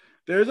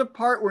 There's a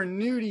part where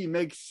Nudie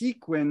makes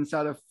sequins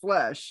out of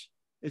flesh.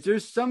 Is there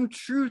some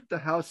truth to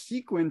how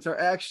sequins are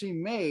actually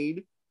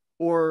made,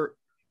 or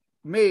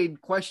made ?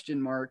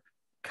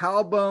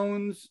 Cow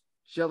bones,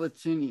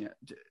 gelatina.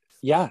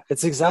 Yeah,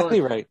 it's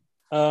exactly right.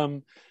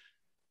 Not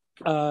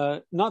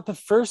the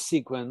first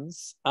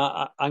sequins.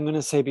 I'm going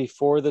to say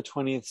before the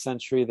 20th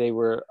century, they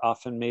were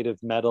often made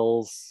of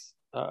metals,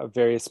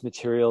 various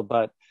material,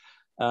 but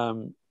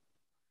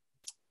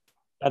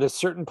at a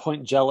certain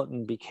point,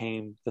 gelatin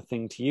became the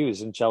thing to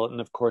use. And gelatin,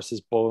 of course,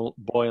 is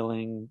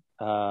boiling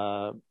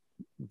the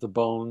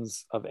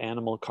bones of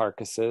animal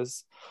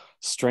carcasses,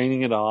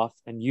 straining it off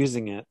and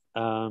using it.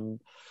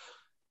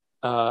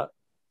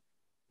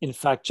 In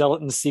fact,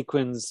 gelatin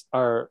sequins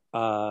are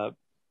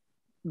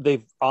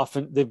they've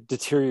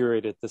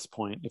deteriorated at this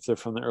point if they're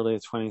from the early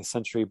 20th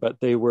century, but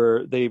they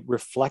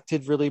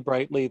reflected really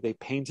brightly, they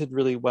painted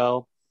really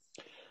well.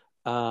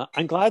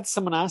 I'm glad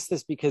someone asked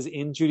this, because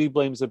in Judy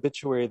Blame's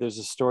Obituary, there's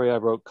a story I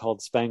wrote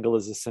called Spangle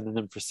is a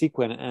Synonym for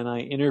Sequin, and I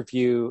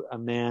interview a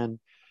man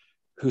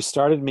who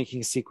started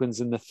making sequins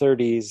in the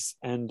 30s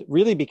and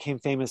really became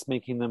famous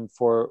making them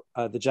for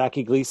the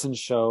Jackie Gleason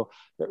show,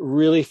 but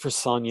really for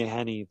Sonia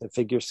Henney, the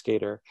figure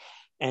skater.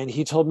 And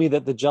he told me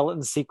that the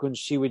gelatin sequins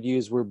she would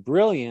use were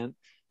brilliant,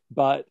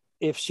 but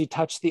if she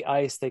touched the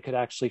ice, they could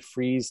actually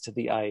freeze to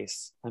the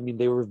ice. I mean,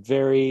 they were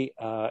very,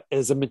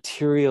 as a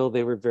material,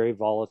 they were very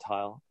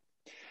volatile.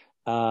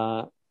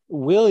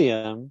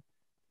 William,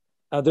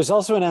 there's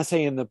also an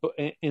essay in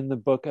the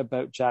book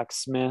about Jack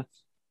Smith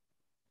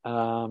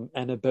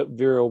and about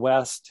Vera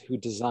West, who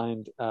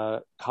designed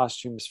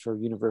costumes for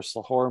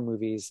Universal horror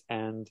movies.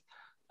 And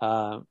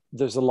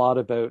there's a lot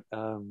about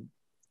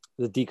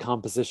the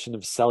decomposition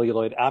of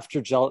celluloid.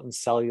 After gelatin,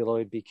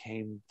 celluloid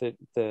became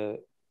the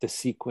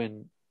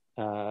sequin.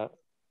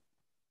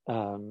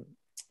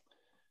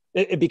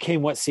 It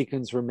became what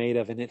sequins were made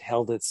of, and it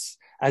held its,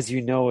 as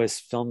you know, as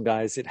film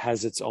guys, it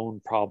has its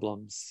own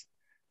problems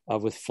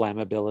with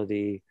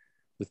flammability,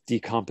 with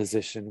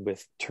decomposition,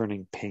 with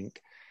turning pink,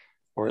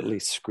 or at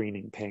least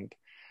screening pink.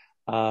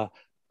 But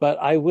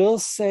I will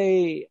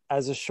say,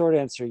 as a short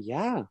answer,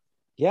 yeah,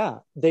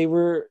 they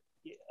were.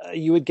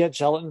 You would get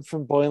gelatin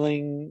from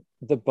boiling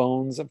the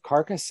bones of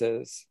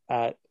carcasses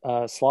at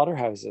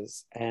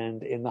slaughterhouses,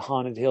 and in the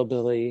Haunted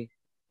Hillbilly,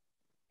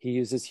 he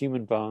uses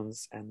human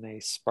bones, and they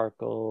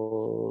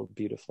sparkle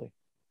beautifully.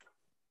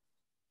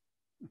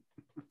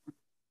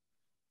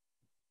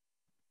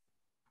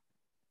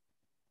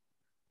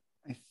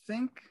 I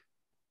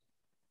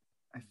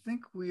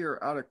think we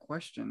are out of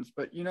questions,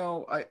 but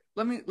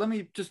let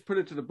me just put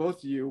it to the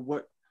both of you.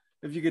 What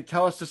if you could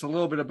tell us just a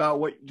little bit about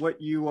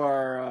what you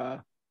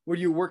are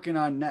working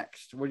on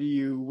next? What are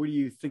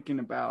you thinking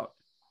about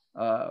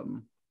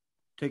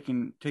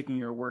taking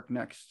your work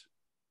next?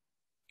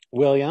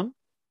 William?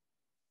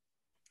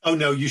 Oh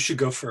no, you should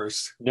go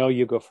first. No,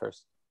 you go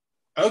first.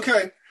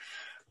 Okay.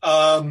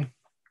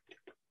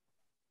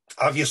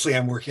 Obviously,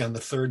 I'm working on the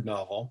third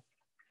novel,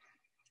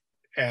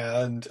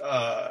 and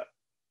I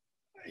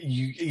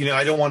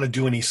don't want to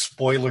do any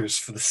spoilers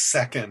for the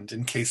second,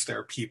 in case there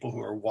are people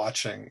who are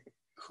watching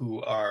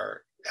who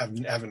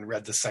haven't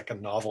read the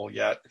second novel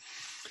yet.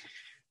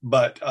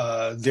 But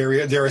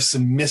there are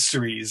some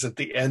mysteries at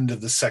the end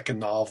of the second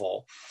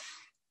novel,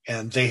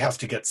 and they have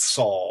to get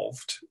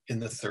solved in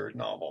the third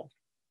novel.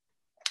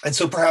 And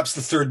so perhaps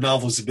the third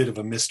novel is a bit of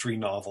a mystery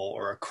novel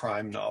or a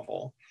crime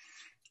novel.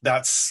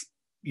 That's,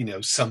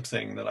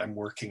 something that I'm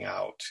working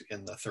out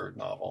in the third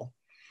novel.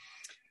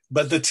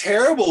 But the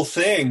terrible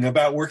thing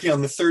about working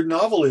on the third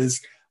novel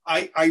is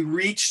I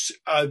reached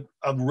a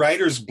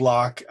writer's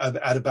block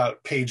at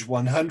about page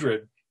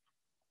 100,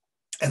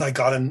 and I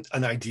got an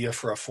idea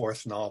for a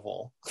fourth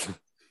novel.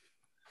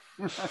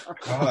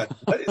 God,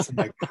 what is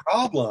my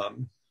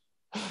problem?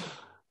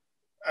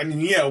 I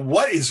mean,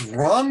 what is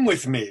wrong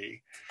with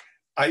me?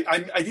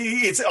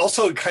 It's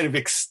also a kind of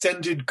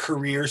extended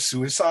career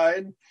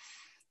suicide,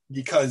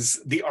 because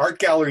the art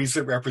galleries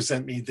that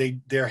represent me,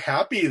 they're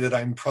happy that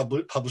I'm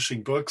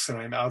publishing books and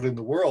I'm out in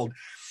the world,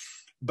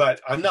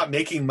 but I'm not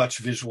making much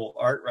visual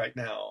art right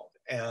now.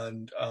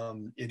 And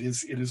it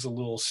is a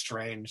little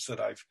strange that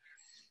I've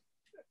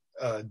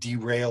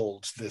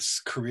derailed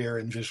this career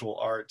in visual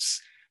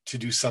arts to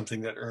do something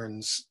that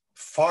earns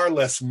far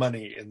less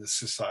money in this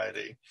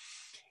society.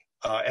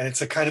 And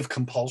it's a kind of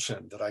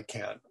compulsion that I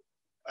can't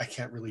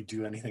really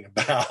do anything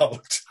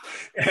about.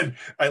 And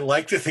I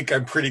like to think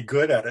I'm pretty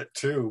good at it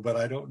too, but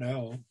I don't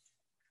know.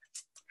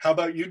 How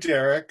about you,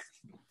 Derek?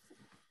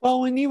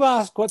 Well, when you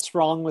ask what's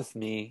wrong with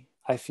me,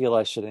 I feel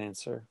I should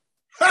answer.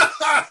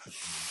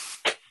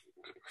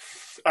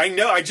 I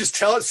know, I just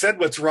said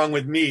what's wrong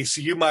with me,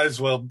 so you might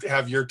as well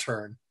have your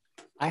turn.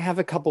 I have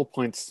a couple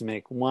points to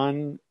make.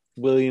 One,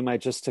 William, I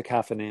just took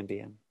half an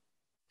Ambien.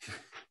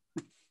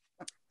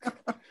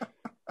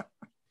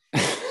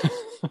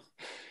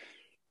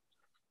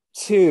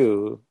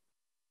 2,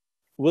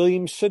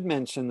 William should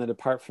mention that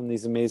apart from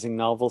these amazing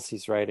novels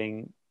he's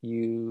writing,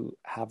 you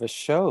have a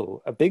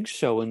show, a big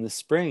show in the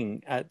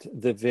spring at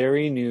the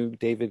very new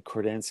David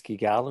Kordansky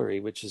Gallery,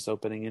 which is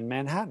opening in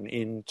Manhattan,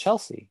 in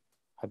Chelsea,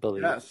 I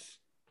believe. Yes.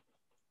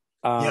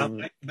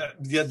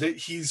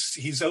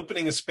 He's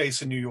opening a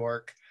space in New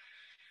York,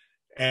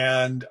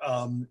 and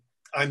I'm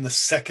the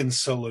second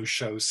solo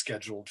show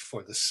scheduled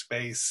for the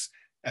space,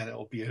 and it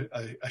will be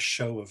a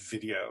show of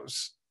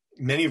videos,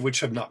 many of which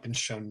have not been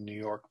shown in New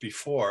York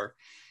before.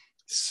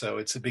 So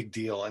it's a big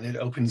deal, and it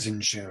opens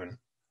in June.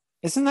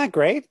 Isn't that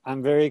great?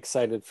 I'm very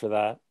excited for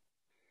that.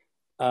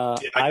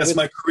 I guess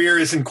my career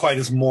isn't quite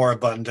as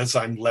moribund as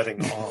I'm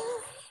letting on.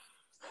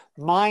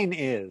 Mine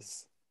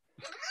is.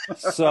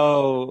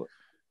 So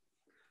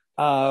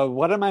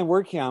what am I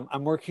working on?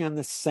 I'm working on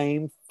the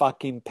same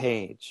fucking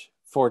page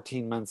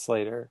 14 months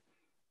later.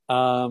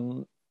 I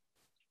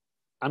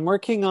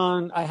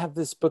have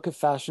this book of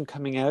fashion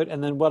coming out,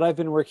 and then what I've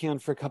been working on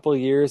for a couple of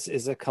years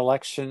is a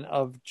collection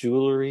of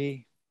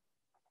jewelry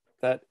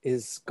that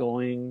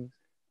I'm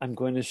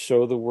going to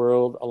show the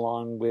world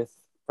along with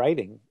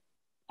writing.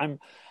 I'm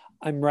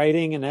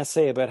writing an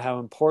essay about how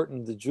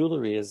important the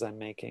jewelry is I'm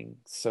making,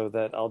 so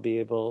that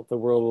the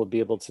world will be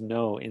able to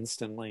know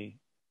instantly.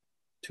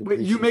 Wait,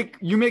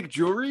 you make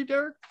jewelry,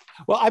 Derek?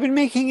 Well, I've been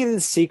making it in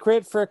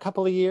secret for a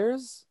couple of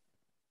years.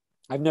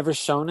 I've never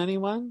shown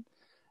anyone.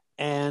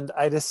 And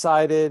I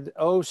decided,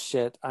 oh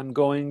shit, I'm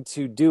going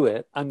to do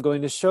it. I'm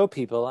going to show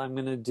people. I'm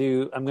going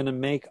to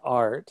make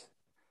art.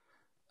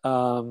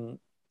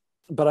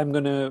 But I'm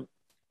going to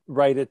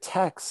write a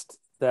text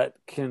that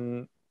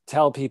can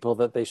tell people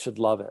that they should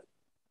love it.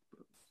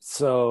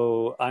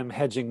 So I'm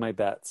hedging my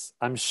bets.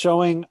 I'm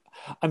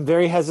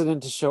very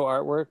hesitant to show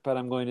artwork, but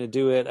I'm going to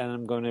do it, and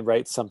I'm going to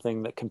write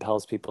something that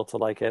compels people to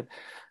like it.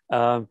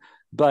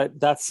 But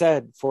that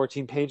said,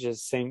 14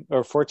 pages,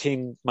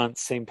 14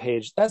 months, same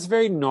page. That's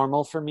very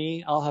normal for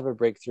me. I'll have a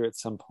breakthrough at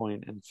some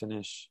point and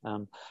finish.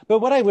 But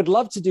what I would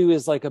love to do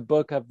is like a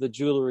book of the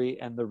jewelry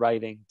and the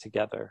writing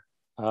together,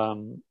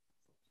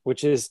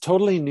 which is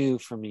totally new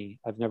for me.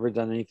 I've never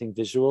done anything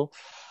visual.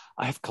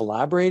 I've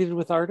collaborated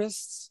with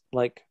artists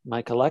like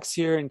Mike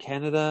Alexier in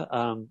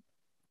Canada.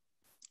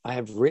 I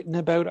have written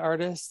about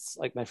artists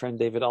like my friend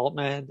David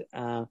Altmed.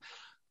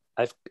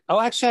 I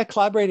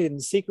collaborated in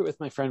secret with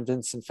my friend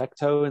Vincent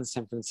Fecteau in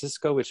San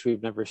Francisco, which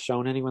we've never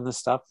shown anyone the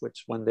stuff,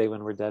 which one day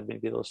when we're dead,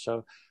 maybe they'll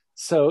show.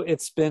 So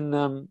it's been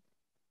in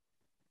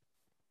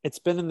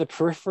the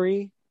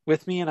periphery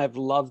with me, and I've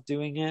loved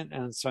doing it.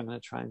 And so I'm going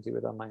to try and do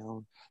it on my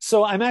own.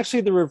 So I'm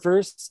actually the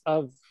reverse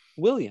of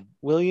William.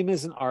 William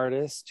is an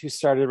artist who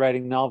started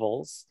writing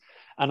novels,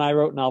 and I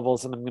wrote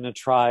novels, and I'm going to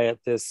try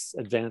at this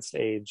advanced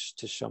age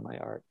to show my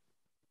art.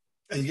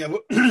 Yeah,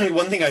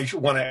 one thing I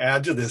want to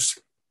add to this,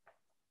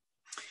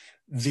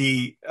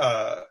 the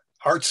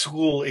art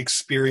school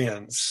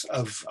experience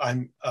of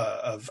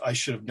I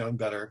Should Have Known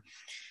Better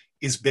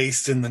is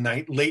based in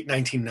the late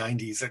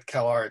 1990s at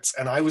Cal Arts,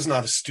 and I was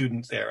not a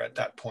student there at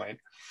that point,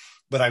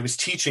 but I was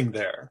teaching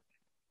there.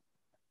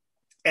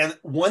 And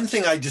one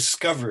thing I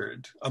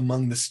discovered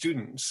among the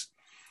students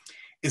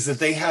is that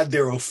they had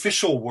their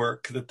official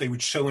work that they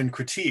would show in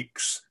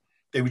critiques.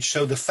 They would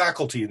show the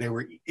faculty.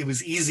 It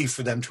was easy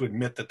for them to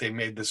admit that they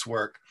made this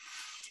work.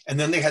 And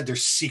then they had their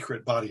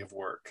secret body of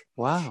work.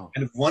 Wow.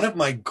 And one of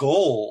my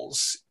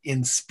goals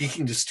in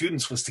speaking to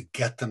students was to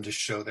get them to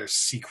show their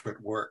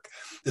secret work,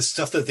 the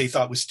stuff that they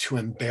thought was too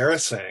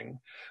embarrassing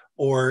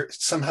or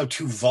somehow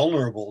too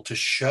vulnerable to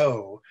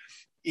show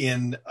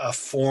in a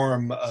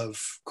form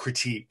of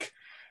critique.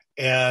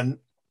 And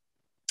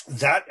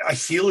that, I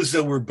feel as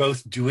though we're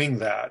both doing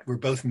that. We're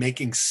both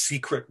making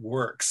secret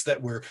works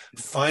that we're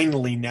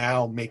finally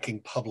now making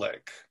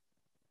public.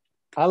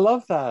 I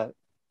love that.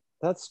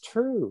 That's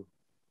true.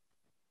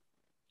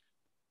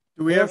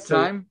 Do we have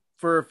time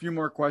for a few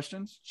more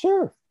questions?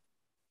 Sure.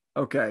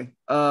 Okay.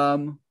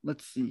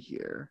 Let's see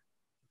here.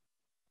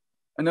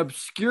 An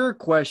obscure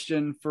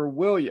question for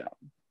William.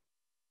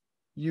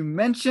 You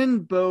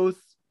mentioned both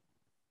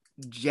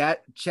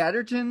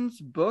Chatterton's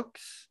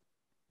books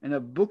and a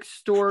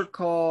bookstore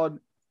called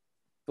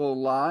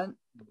Bolzanos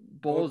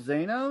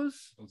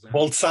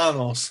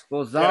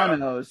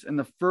in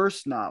the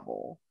first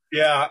novel.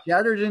 Yeah.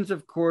 Chatterton's,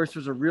 of course,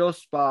 was a real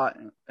spot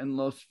in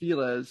Los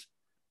Feliz,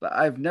 but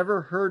I've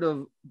never heard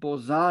of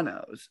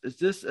Bolzanos. Is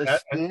this a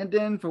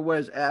stand-in for what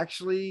is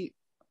actually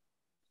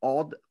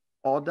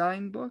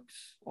Aldine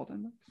Books?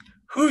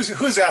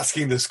 Who's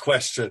asking this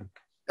question?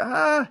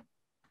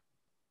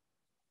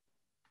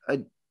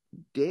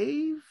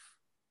 Dave?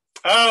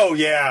 Oh,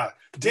 yeah.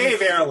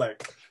 Dave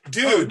Ehrlich.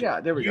 Dude,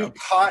 yeah, there we go. You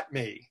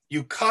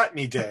caught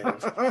me, Dave.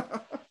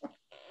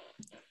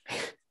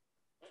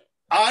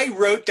 I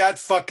wrote that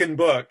fucking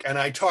book, and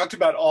I talked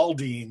about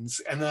Aldines,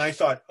 and then I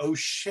thought, oh,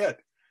 shit,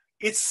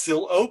 it's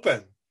still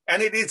open.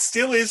 And it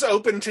still is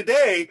open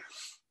today.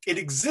 It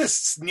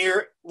exists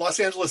near Los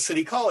Angeles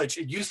City College.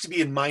 It used to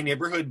be in my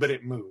neighborhood, but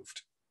it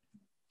moved.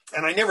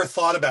 And I never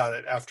thought about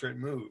it after it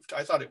moved.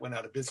 I thought it went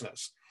out of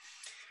business.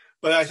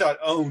 But I thought,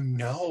 oh,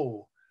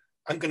 no,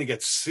 I'm going to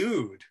get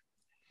sued.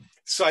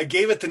 So I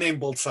gave it the name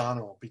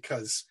Bolzano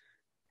because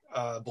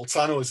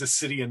Bolzano is a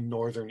city in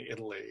northern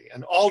Italy.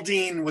 And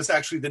Aldine was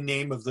actually the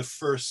name of the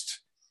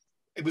first,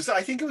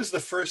 I think it was the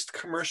first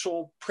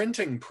commercial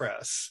printing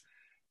press.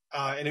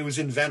 And it was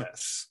in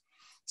Venice.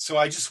 So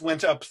I just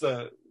went up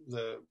the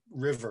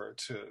river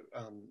to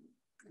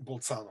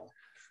Bolzano,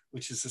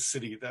 which is a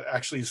city that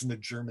actually is in the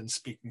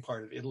German-speaking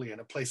part of Italy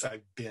and a place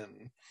I've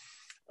been.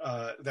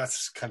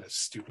 That's kind of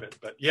stupid.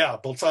 But yeah,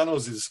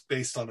 Bolzano's is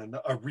based on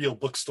a real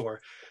bookstore.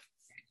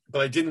 But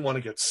I didn't want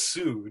to get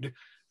sued,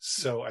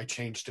 so I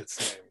changed its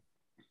name.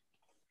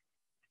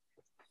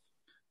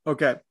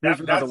 Okay, here's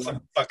another one.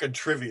 Some fucking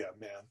trivia,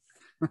 man.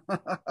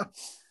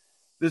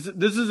 This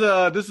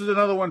is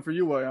another one for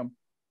you, William.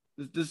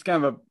 This is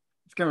kind of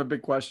a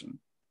big question.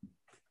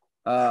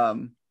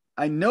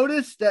 I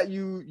noticed that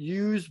you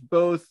use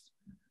both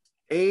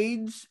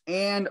AIDS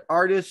and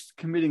artists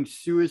committing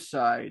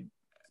suicide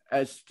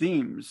as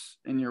themes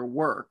in your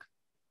work.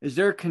 Is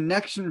there a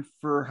connection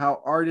for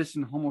how artists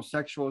and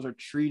homosexuals are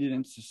treated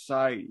in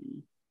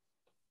society?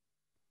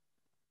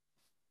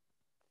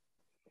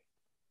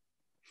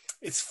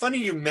 It's funny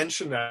you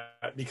mention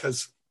that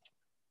because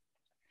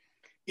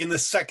in the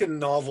second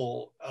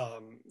novel,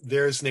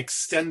 there's an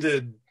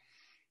extended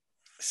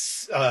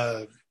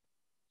section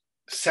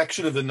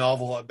of the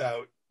novel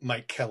about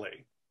Mike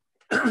Kelly.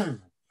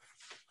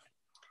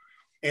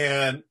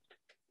 And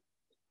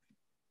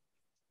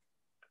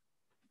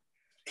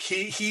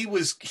he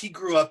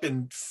grew up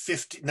in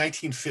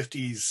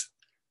 1950s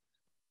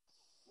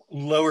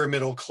lower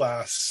middle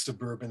class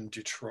suburban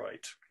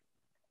Detroit.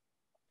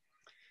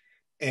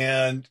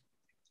 And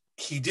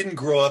he didn't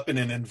grow up in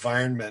an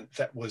environment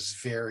that was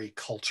very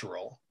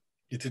cultural.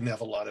 It didn't have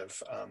a lot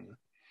of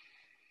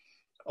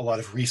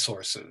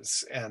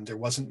resources, and there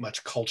wasn't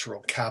much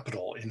cultural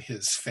capital in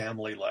his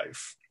family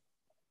life.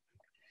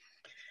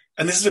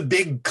 And this is a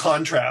big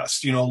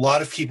contrast. You know, a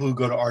lot of people who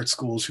go to art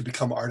schools who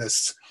become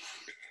artists,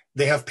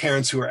 they have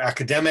parents who are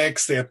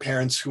academics, they have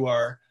parents who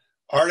are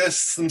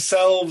artists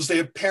themselves, they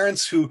have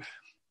parents who,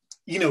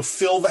 you know,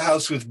 fill the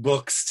house with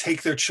books,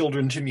 take their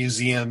children to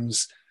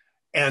museums,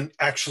 and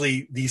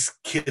actually these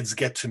kids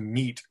get to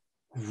meet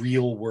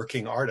real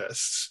working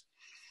artists.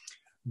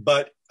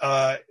 But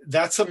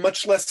that's a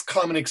much less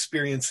common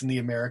experience in the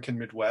American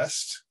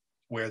Midwest,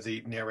 where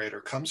the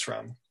narrator comes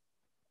from.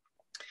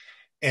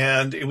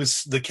 And it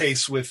was the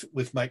case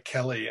with Mike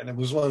Kelly. And it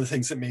was one of the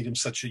things that made him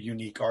such a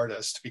unique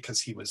artist,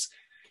 because he was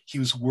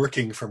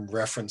working from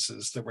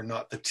references that were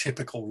not the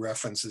typical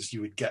references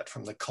you would get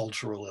from the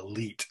cultural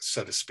elite,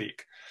 so to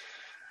speak.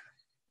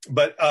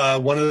 But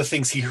one of the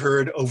things he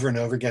heard over and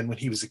over again when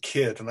he was a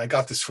kid, and I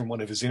got this from one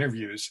of his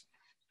interviews,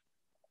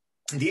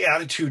 the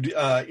attitude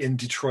in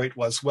Detroit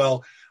was,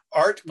 well,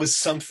 art was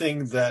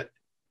something that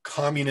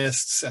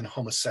communists and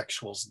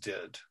homosexuals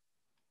did.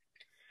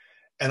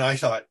 And I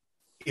thought,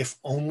 if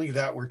only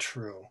that were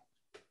true.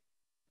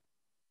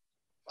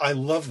 I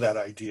love that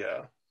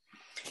idea.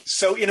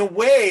 So in a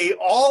way,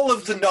 all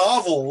of the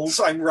novels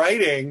I'm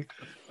writing,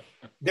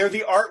 they're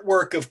the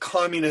artwork of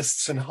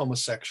communists and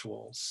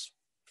homosexuals.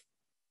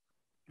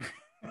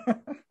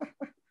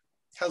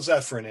 How's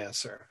that for an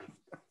answer?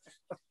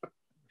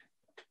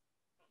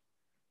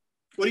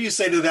 What do you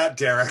say to that,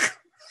 Derek?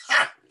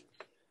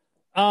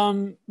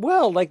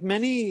 Well, like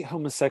many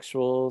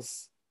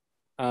homosexuals,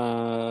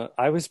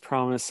 I was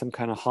promised some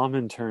kind of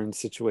Homintern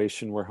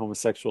situation where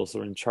homosexuals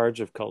are in charge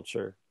of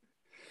culture.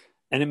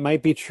 And it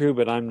might be true,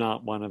 but I'm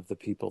not one of the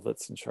people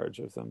that's in charge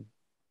of them.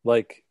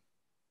 Like,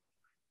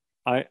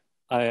 I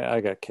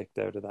got kicked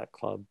out of that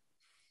club.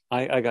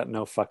 I got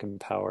no fucking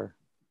power.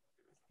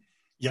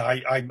 Yeah,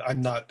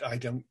 I'm not. I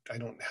don't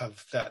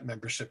have that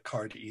membership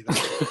card either.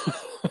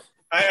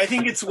 I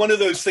think it's one of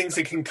those things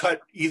that can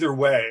cut either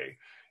way.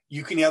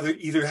 You can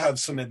either have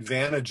some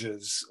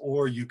advantages,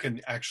 or you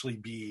can actually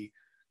be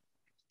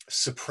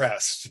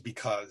suppressed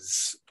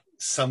because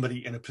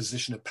somebody in a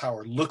position of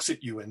power looks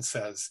at you and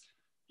says,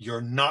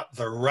 you're not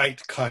the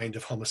right kind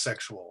of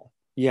homosexual.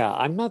 Yeah,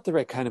 I'm not the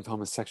right kind of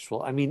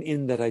homosexual. I mean,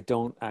 in that I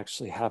don't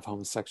actually have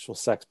homosexual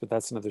sex, but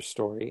that's another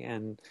story.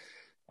 And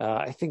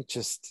I think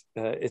just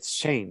it's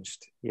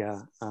changed.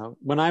 Yeah.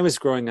 When I was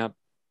growing up,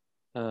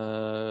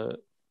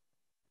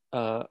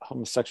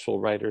 homosexual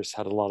writers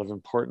had a lot of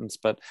importance.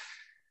 But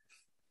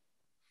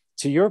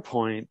to your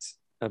point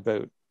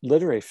about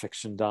literary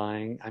fiction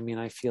dying, I mean,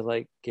 I feel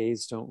like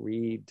fags don't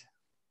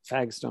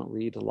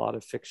read a lot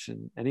of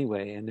fiction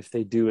anyway. And if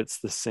they do, it's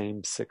the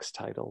same 6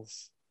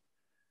 titles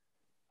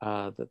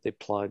that they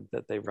plug,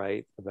 that they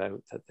write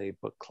about, that they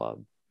book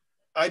club.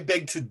 I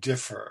beg to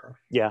differ.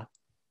 Yeah.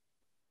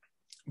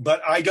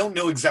 But I don't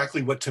know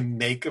exactly what to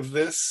make of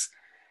this.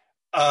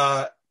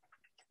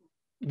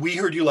 We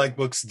Heard You Like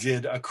Books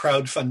did a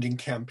crowdfunding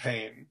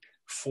campaign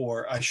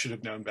for I Should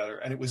Have Known Better,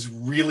 and it was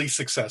really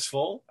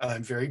successful, and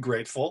I'm very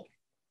grateful.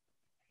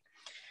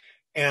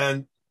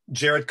 And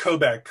Jared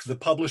Kobeck, the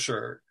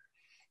publisher,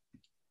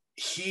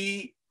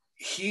 he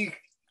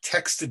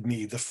texted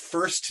me the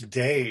first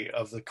day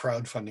of the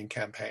crowdfunding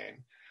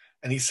campaign,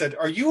 and he said,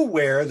 "Are you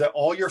aware that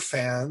all your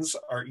fans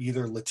are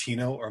either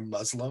Latino or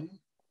Muslim?"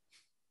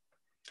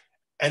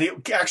 And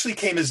it actually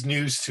came as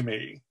news to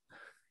me.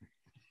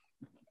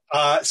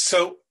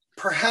 So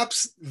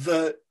perhaps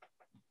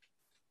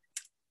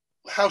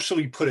how shall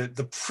we put it,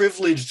 the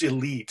privileged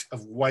elite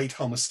of white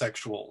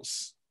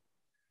homosexuals,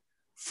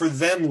 for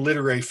them,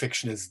 literary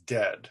fiction is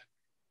dead.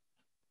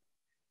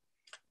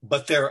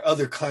 But there are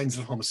other kinds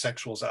of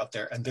homosexuals out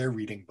there, and they're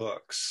reading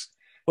books.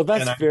 Well,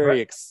 that's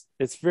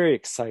it's very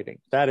exciting.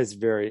 That is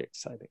very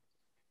exciting.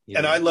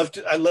 And I love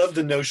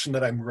the notion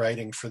that I'm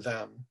writing for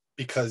them,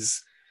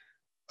 because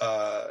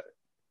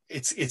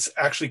it's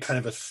actually kind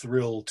of a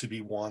thrill to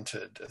be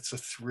wanted. It's a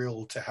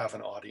thrill to have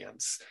an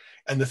audience.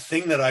 And the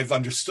thing that I've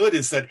understood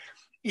is that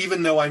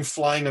even though I'm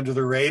flying under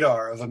the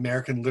radar of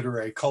American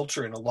literary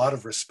culture in a lot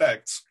of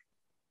respects,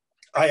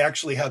 I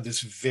actually have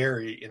this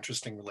very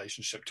interesting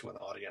relationship to an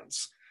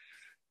audience.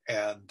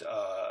 And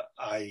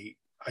I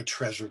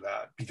treasure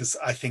that, because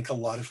I think a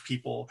lot of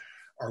people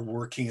are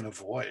working in a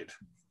void.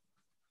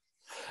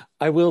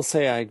 I will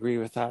say I agree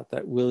with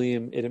that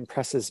William, it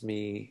impresses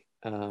me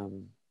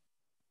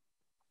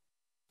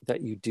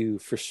that you do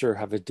for sure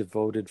have a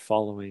devoted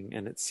following,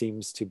 and it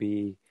seems to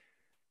be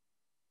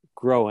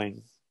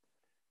growing.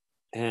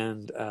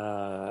 And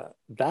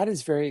that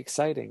is very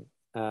exciting.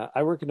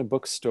 I work in a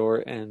bookstore,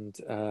 and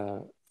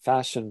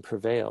fashion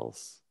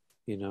prevails.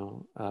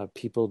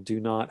 People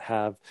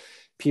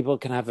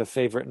can have a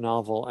favorite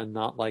novel and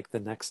not like the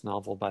next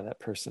novel by that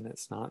person.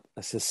 It's not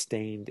a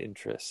sustained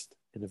interest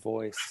in a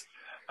voice.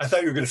 I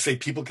thought you were going to say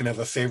people can have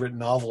a favorite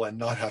novel and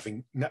not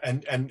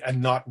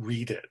not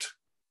read it.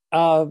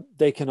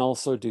 They can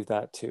also do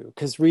that too,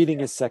 because reading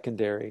is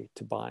secondary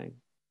to buying.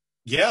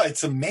 Yeah,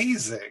 it's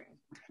amazing.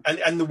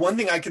 And the one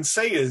thing I can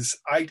say is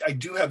I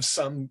do have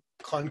some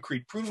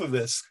concrete proof of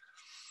this.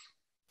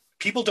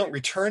 People don't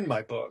return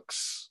my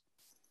books.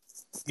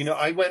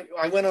 I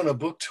went on a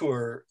book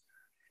tour,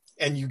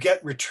 and you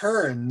get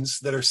returns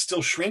that are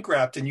still shrink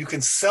wrapped, and you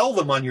can sell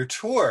them on your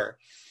tour.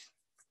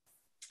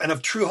 And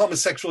of True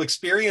Homosexual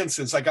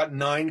Experiences, I got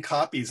 9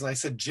 copies. And I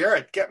said,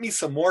 Jarrett, get me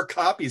some more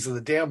copies of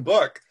the damn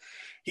book.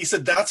 He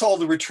said, that's all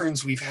the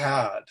returns we've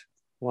had.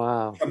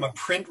 Wow. From a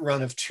print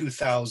run of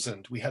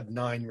 2000, we had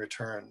 9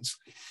 returns.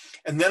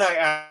 And then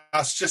I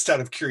asked, just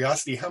out of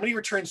curiosity, how many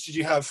returns did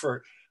you have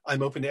for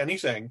I'm Open to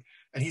Anything?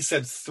 And he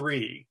said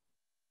 3.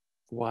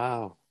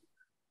 Wow.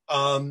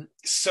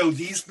 So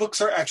these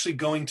books are actually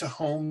going to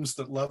homes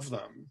that love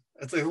them.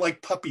 They're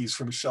like puppies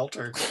from a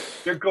shelter.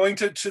 They're going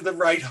to the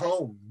right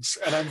homes,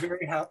 and I'm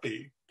very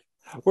happy.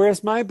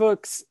 Whereas my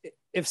books,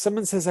 if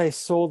someone says I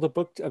sold a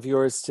book of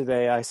yours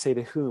today, I say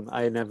to whom?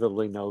 I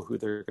inevitably know who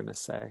they're going to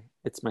say.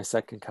 It's my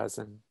second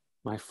cousin,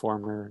 my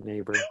former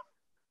neighbor.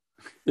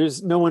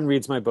 There's no one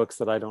reads my books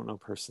that I don't know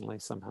personally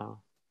somehow.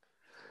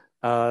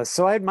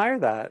 So I admire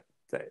that.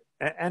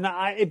 And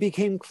it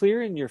became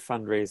clear in your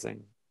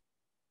fundraising.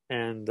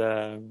 And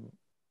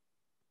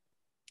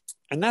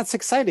that's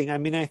exciting. I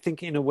mean, I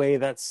think in a way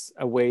that's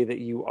a way that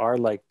you are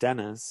like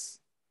Dennis,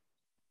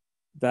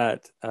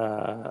 that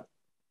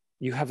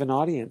you have an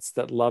audience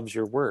that loves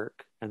your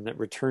work and that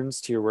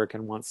returns to your work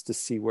and wants to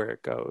see where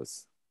it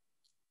goes.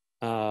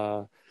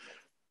 That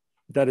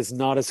is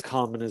not as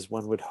common as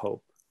one would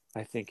hope,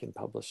 I think, in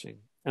publishing.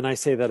 And I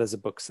say that as a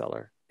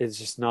bookseller. It's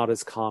just not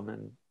as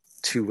common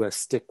to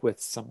stick with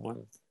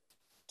someone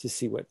to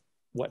see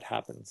what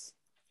happens.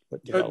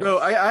 No,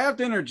 I have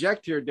to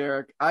interject here,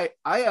 Derek. I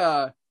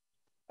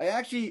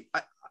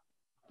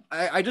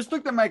just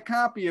looked at my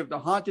copy of The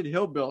Haunted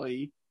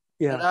Hillbilly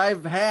that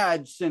I've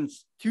had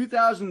since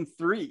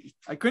 2003.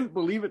 I couldn't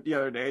believe it the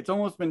other day. It's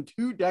almost been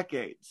 2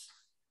 decades.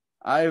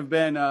 I've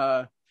been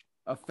a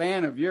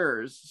fan of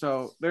yours.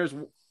 So there's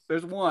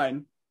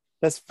one.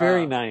 That's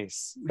very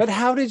nice. But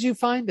how did you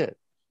find it?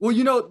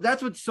 Well,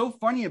 that's what's so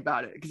funny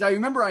about it, because I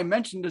remember I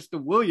mentioned this to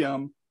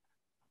William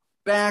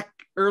back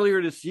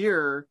earlier this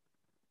year,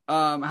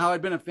 how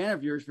I'd been a fan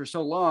of yours for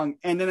so long.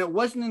 And then it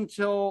wasn't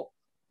until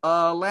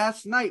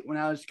last night when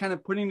I was kind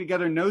of putting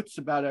together notes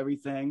about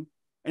everything.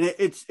 And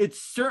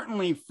it's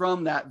certainly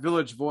from that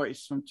Village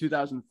Voice from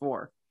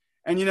 2004.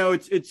 And,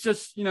 it's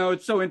just,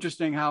 it's so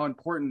interesting how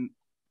important,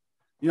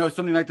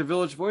 something like the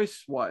Village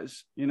Voice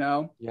was,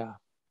 Yeah.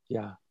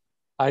 Yeah.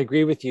 I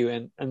agree with you.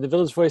 And the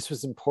Village Voice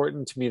was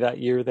important to me that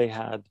year. They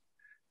had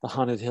The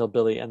Haunted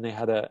Hillbilly, and they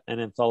had an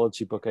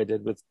anthology book I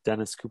did with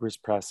Dennis Cooper's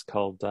Press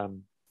called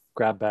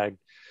Grab Bag.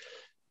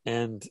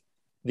 And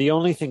the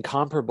only thing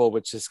comparable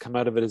which has come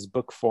out of it as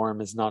book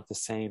form is not the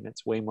same.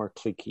 It's way more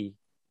cliquey.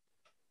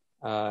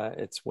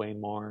 It's way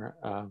more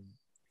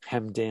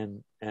hemmed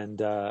in. And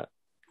the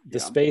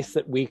space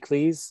that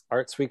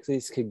arts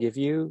weeklies could give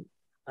you,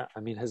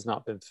 has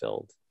not been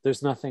filled.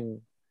 There's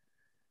nothing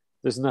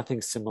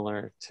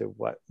similar to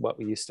what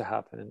we used to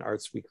happen in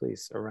arts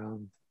weeklies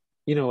around.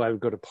 I would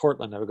go to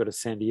Portland, I would go to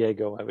San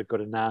Diego, I would go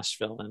to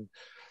Nashville, and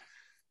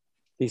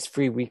these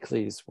free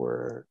weeklies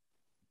were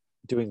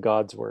doing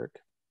God's work.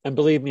 And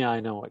believe me, I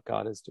know what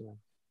God is doing.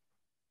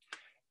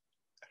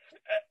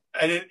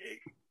 And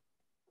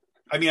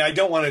I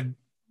don't want to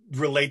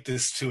relate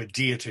this to a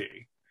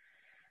deity,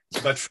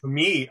 but for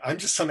me, I'm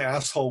just some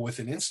asshole with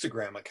an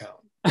Instagram account.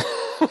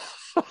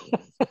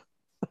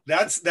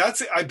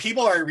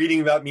 People aren't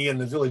reading about me in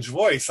the Village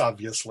Voice,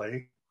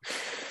 obviously.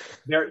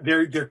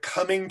 They're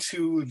coming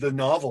to the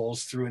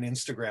novels through an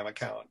Instagram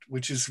account,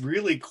 which is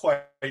really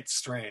quite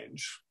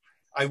strange.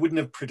 I wouldn't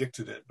have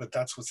predicted it, but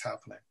that's what's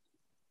happening.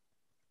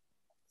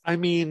 I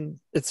mean,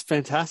 it's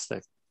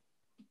fantastic.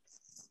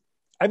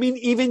 I mean,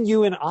 even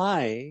you and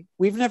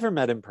we've never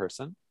met in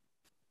person.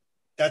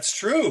 That's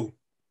true.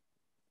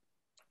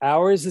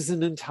 Ours is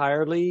an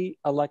entirely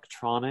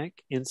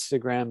electronic,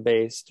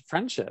 Instagram-based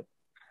friendship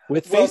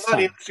with Well, FaceTime.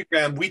 not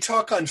Instagram. We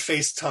talk on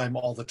FaceTime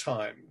all the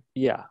time.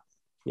 Yeah.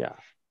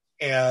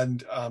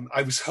 And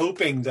I was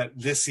hoping that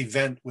this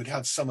event would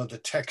have some of the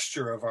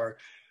texture of our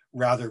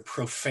rather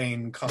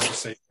profane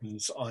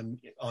conversations on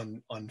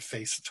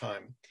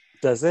FaceTime.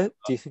 Does it?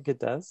 Do you think it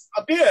does?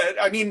 A bit.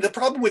 I mean, the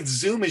problem with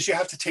Zoom is you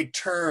have to take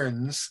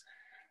turns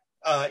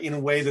in a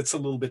way that's a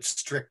little bit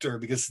stricter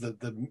because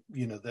the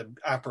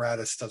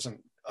apparatus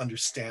doesn't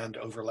understand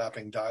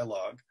overlapping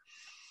dialogue.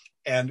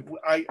 And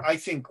I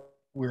think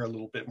we're a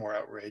little bit more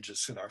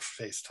outrageous in our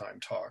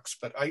FaceTime talks,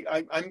 but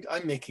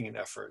I'm making an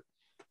effort.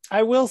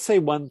 I will say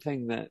one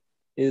thing that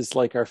is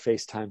like our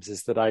FaceTimes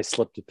is that I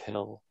slipped a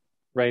pill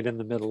right in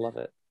the middle of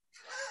it.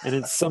 And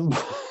at some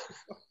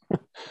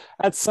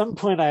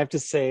point I have to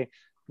say,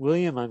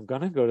 William, I'm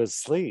going to go to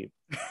sleep.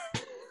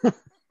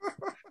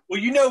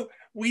 Well,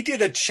 we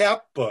did a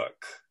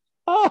chapbook.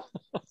 Oh.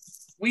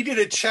 We did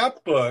a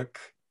chapbook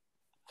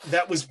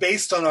that was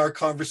based on our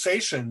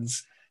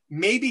conversations.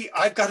 Maybe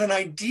I've got an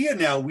idea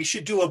now. We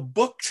should do a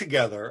book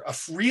together, a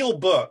real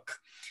book,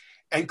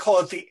 and call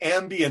it the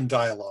Ambient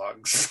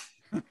Dialogues.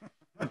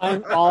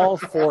 I'm all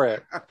for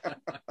it.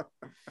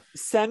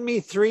 Send me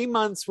 3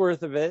 months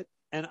worth of it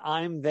and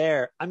I'm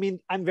there. I mean,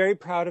 I'm very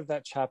proud of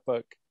that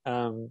chapbook.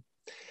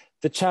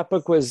 The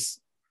chapbook was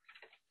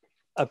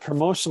a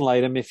promotional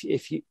item if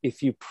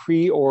you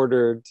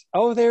pre-ordered.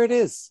 Oh, there it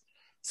is.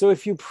 So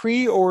if you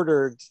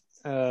pre-ordered,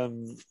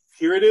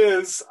 here it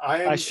is.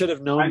 I should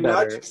have known I'm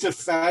better. not just a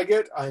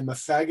faggot. I'm a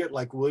faggot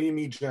like William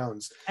E.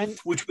 Jones,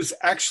 which was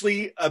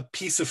actually a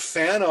piece of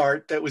fan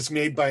art that was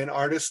made by an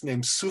artist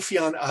named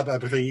Soufiane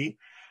Ababri,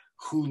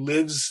 who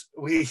lives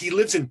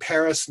in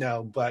Paris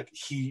now, but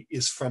he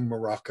is from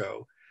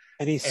Morocco.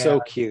 And he's so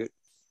cute.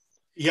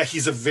 Yeah,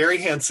 he's a very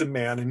handsome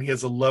man, and he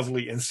has a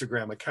lovely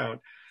Instagram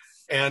account.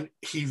 And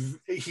he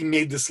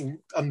made this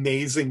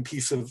amazing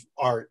piece of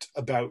art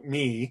about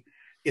me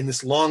in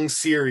this long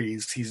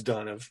series he's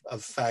done of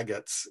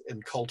faggots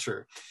and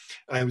culture.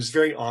 And I was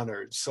very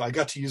honored. So I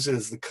got to use it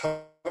as the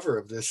cover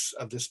of this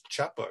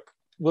chapbook.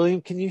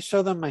 William, can you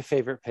show them my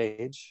favorite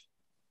page?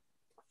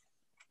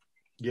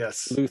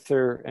 Yes.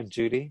 Luther and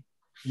Judy.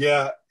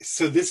 Yeah.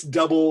 So this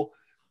double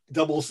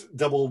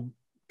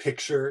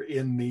picture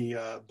in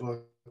the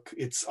book,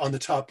 it's on the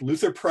top,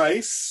 Luther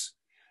Price,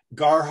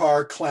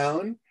 Garhar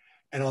Clown,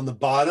 and on the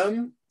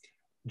bottom,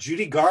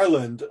 Judy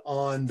Garland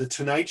on The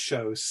Tonight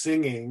Show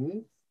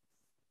singing.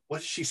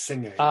 What's she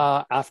singing?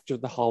 After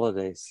the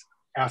Holidays.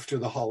 After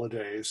the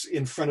Holidays,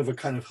 in front of a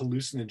kind of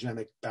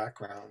hallucinogenic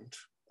background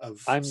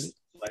of.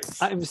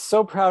 I'm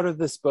so proud of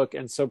this book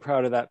and so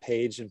proud of that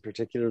page, in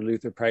particular,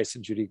 Luther Price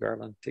and Judy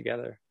Garland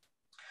together.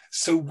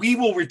 So we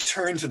will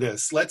return to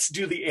this. Let's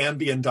do the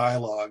Ambient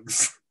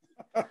Dialogues.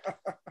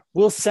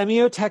 Will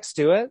Semiotext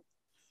do it?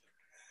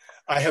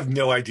 I have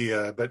no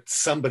idea, but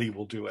somebody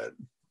will do it.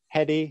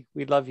 Hetty,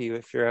 we love you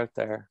if you're out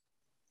there.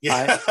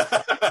 Yeah.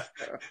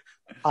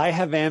 I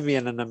have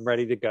Ambien and I'm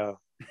ready to go.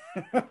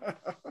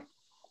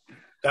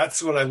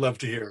 That's what I love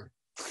to hear.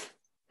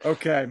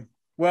 Okay.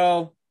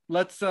 Well,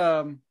 let's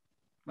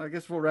I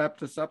guess we'll wrap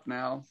this up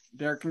now.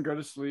 Derek can go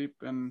to sleep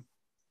and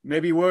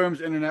maybe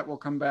William's internet will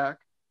come back.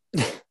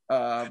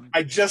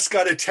 I just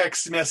got a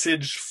text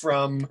message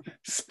from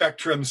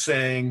Spectrum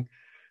saying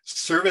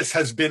service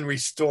has been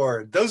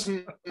restored. Those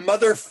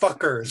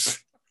motherfuckers.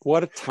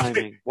 What a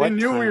timing. They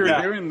knew we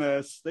were doing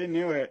this. They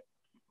knew it.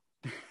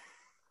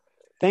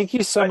 Thank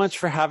you so much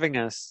for having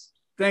us.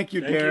 Thank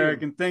you,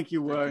 Derek, and thank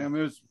you, William.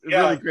 It was a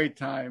really great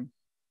time.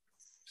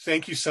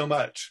 Thank you so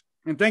much.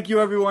 And thank you,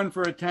 everyone,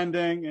 for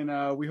attending.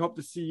 And we hope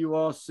to see you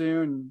all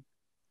soon.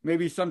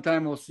 Maybe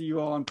sometime we'll see you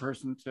all in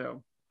person,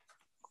 too.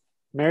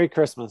 Merry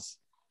Christmas.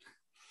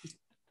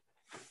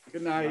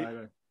 Good night.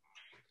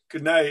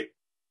 Good night.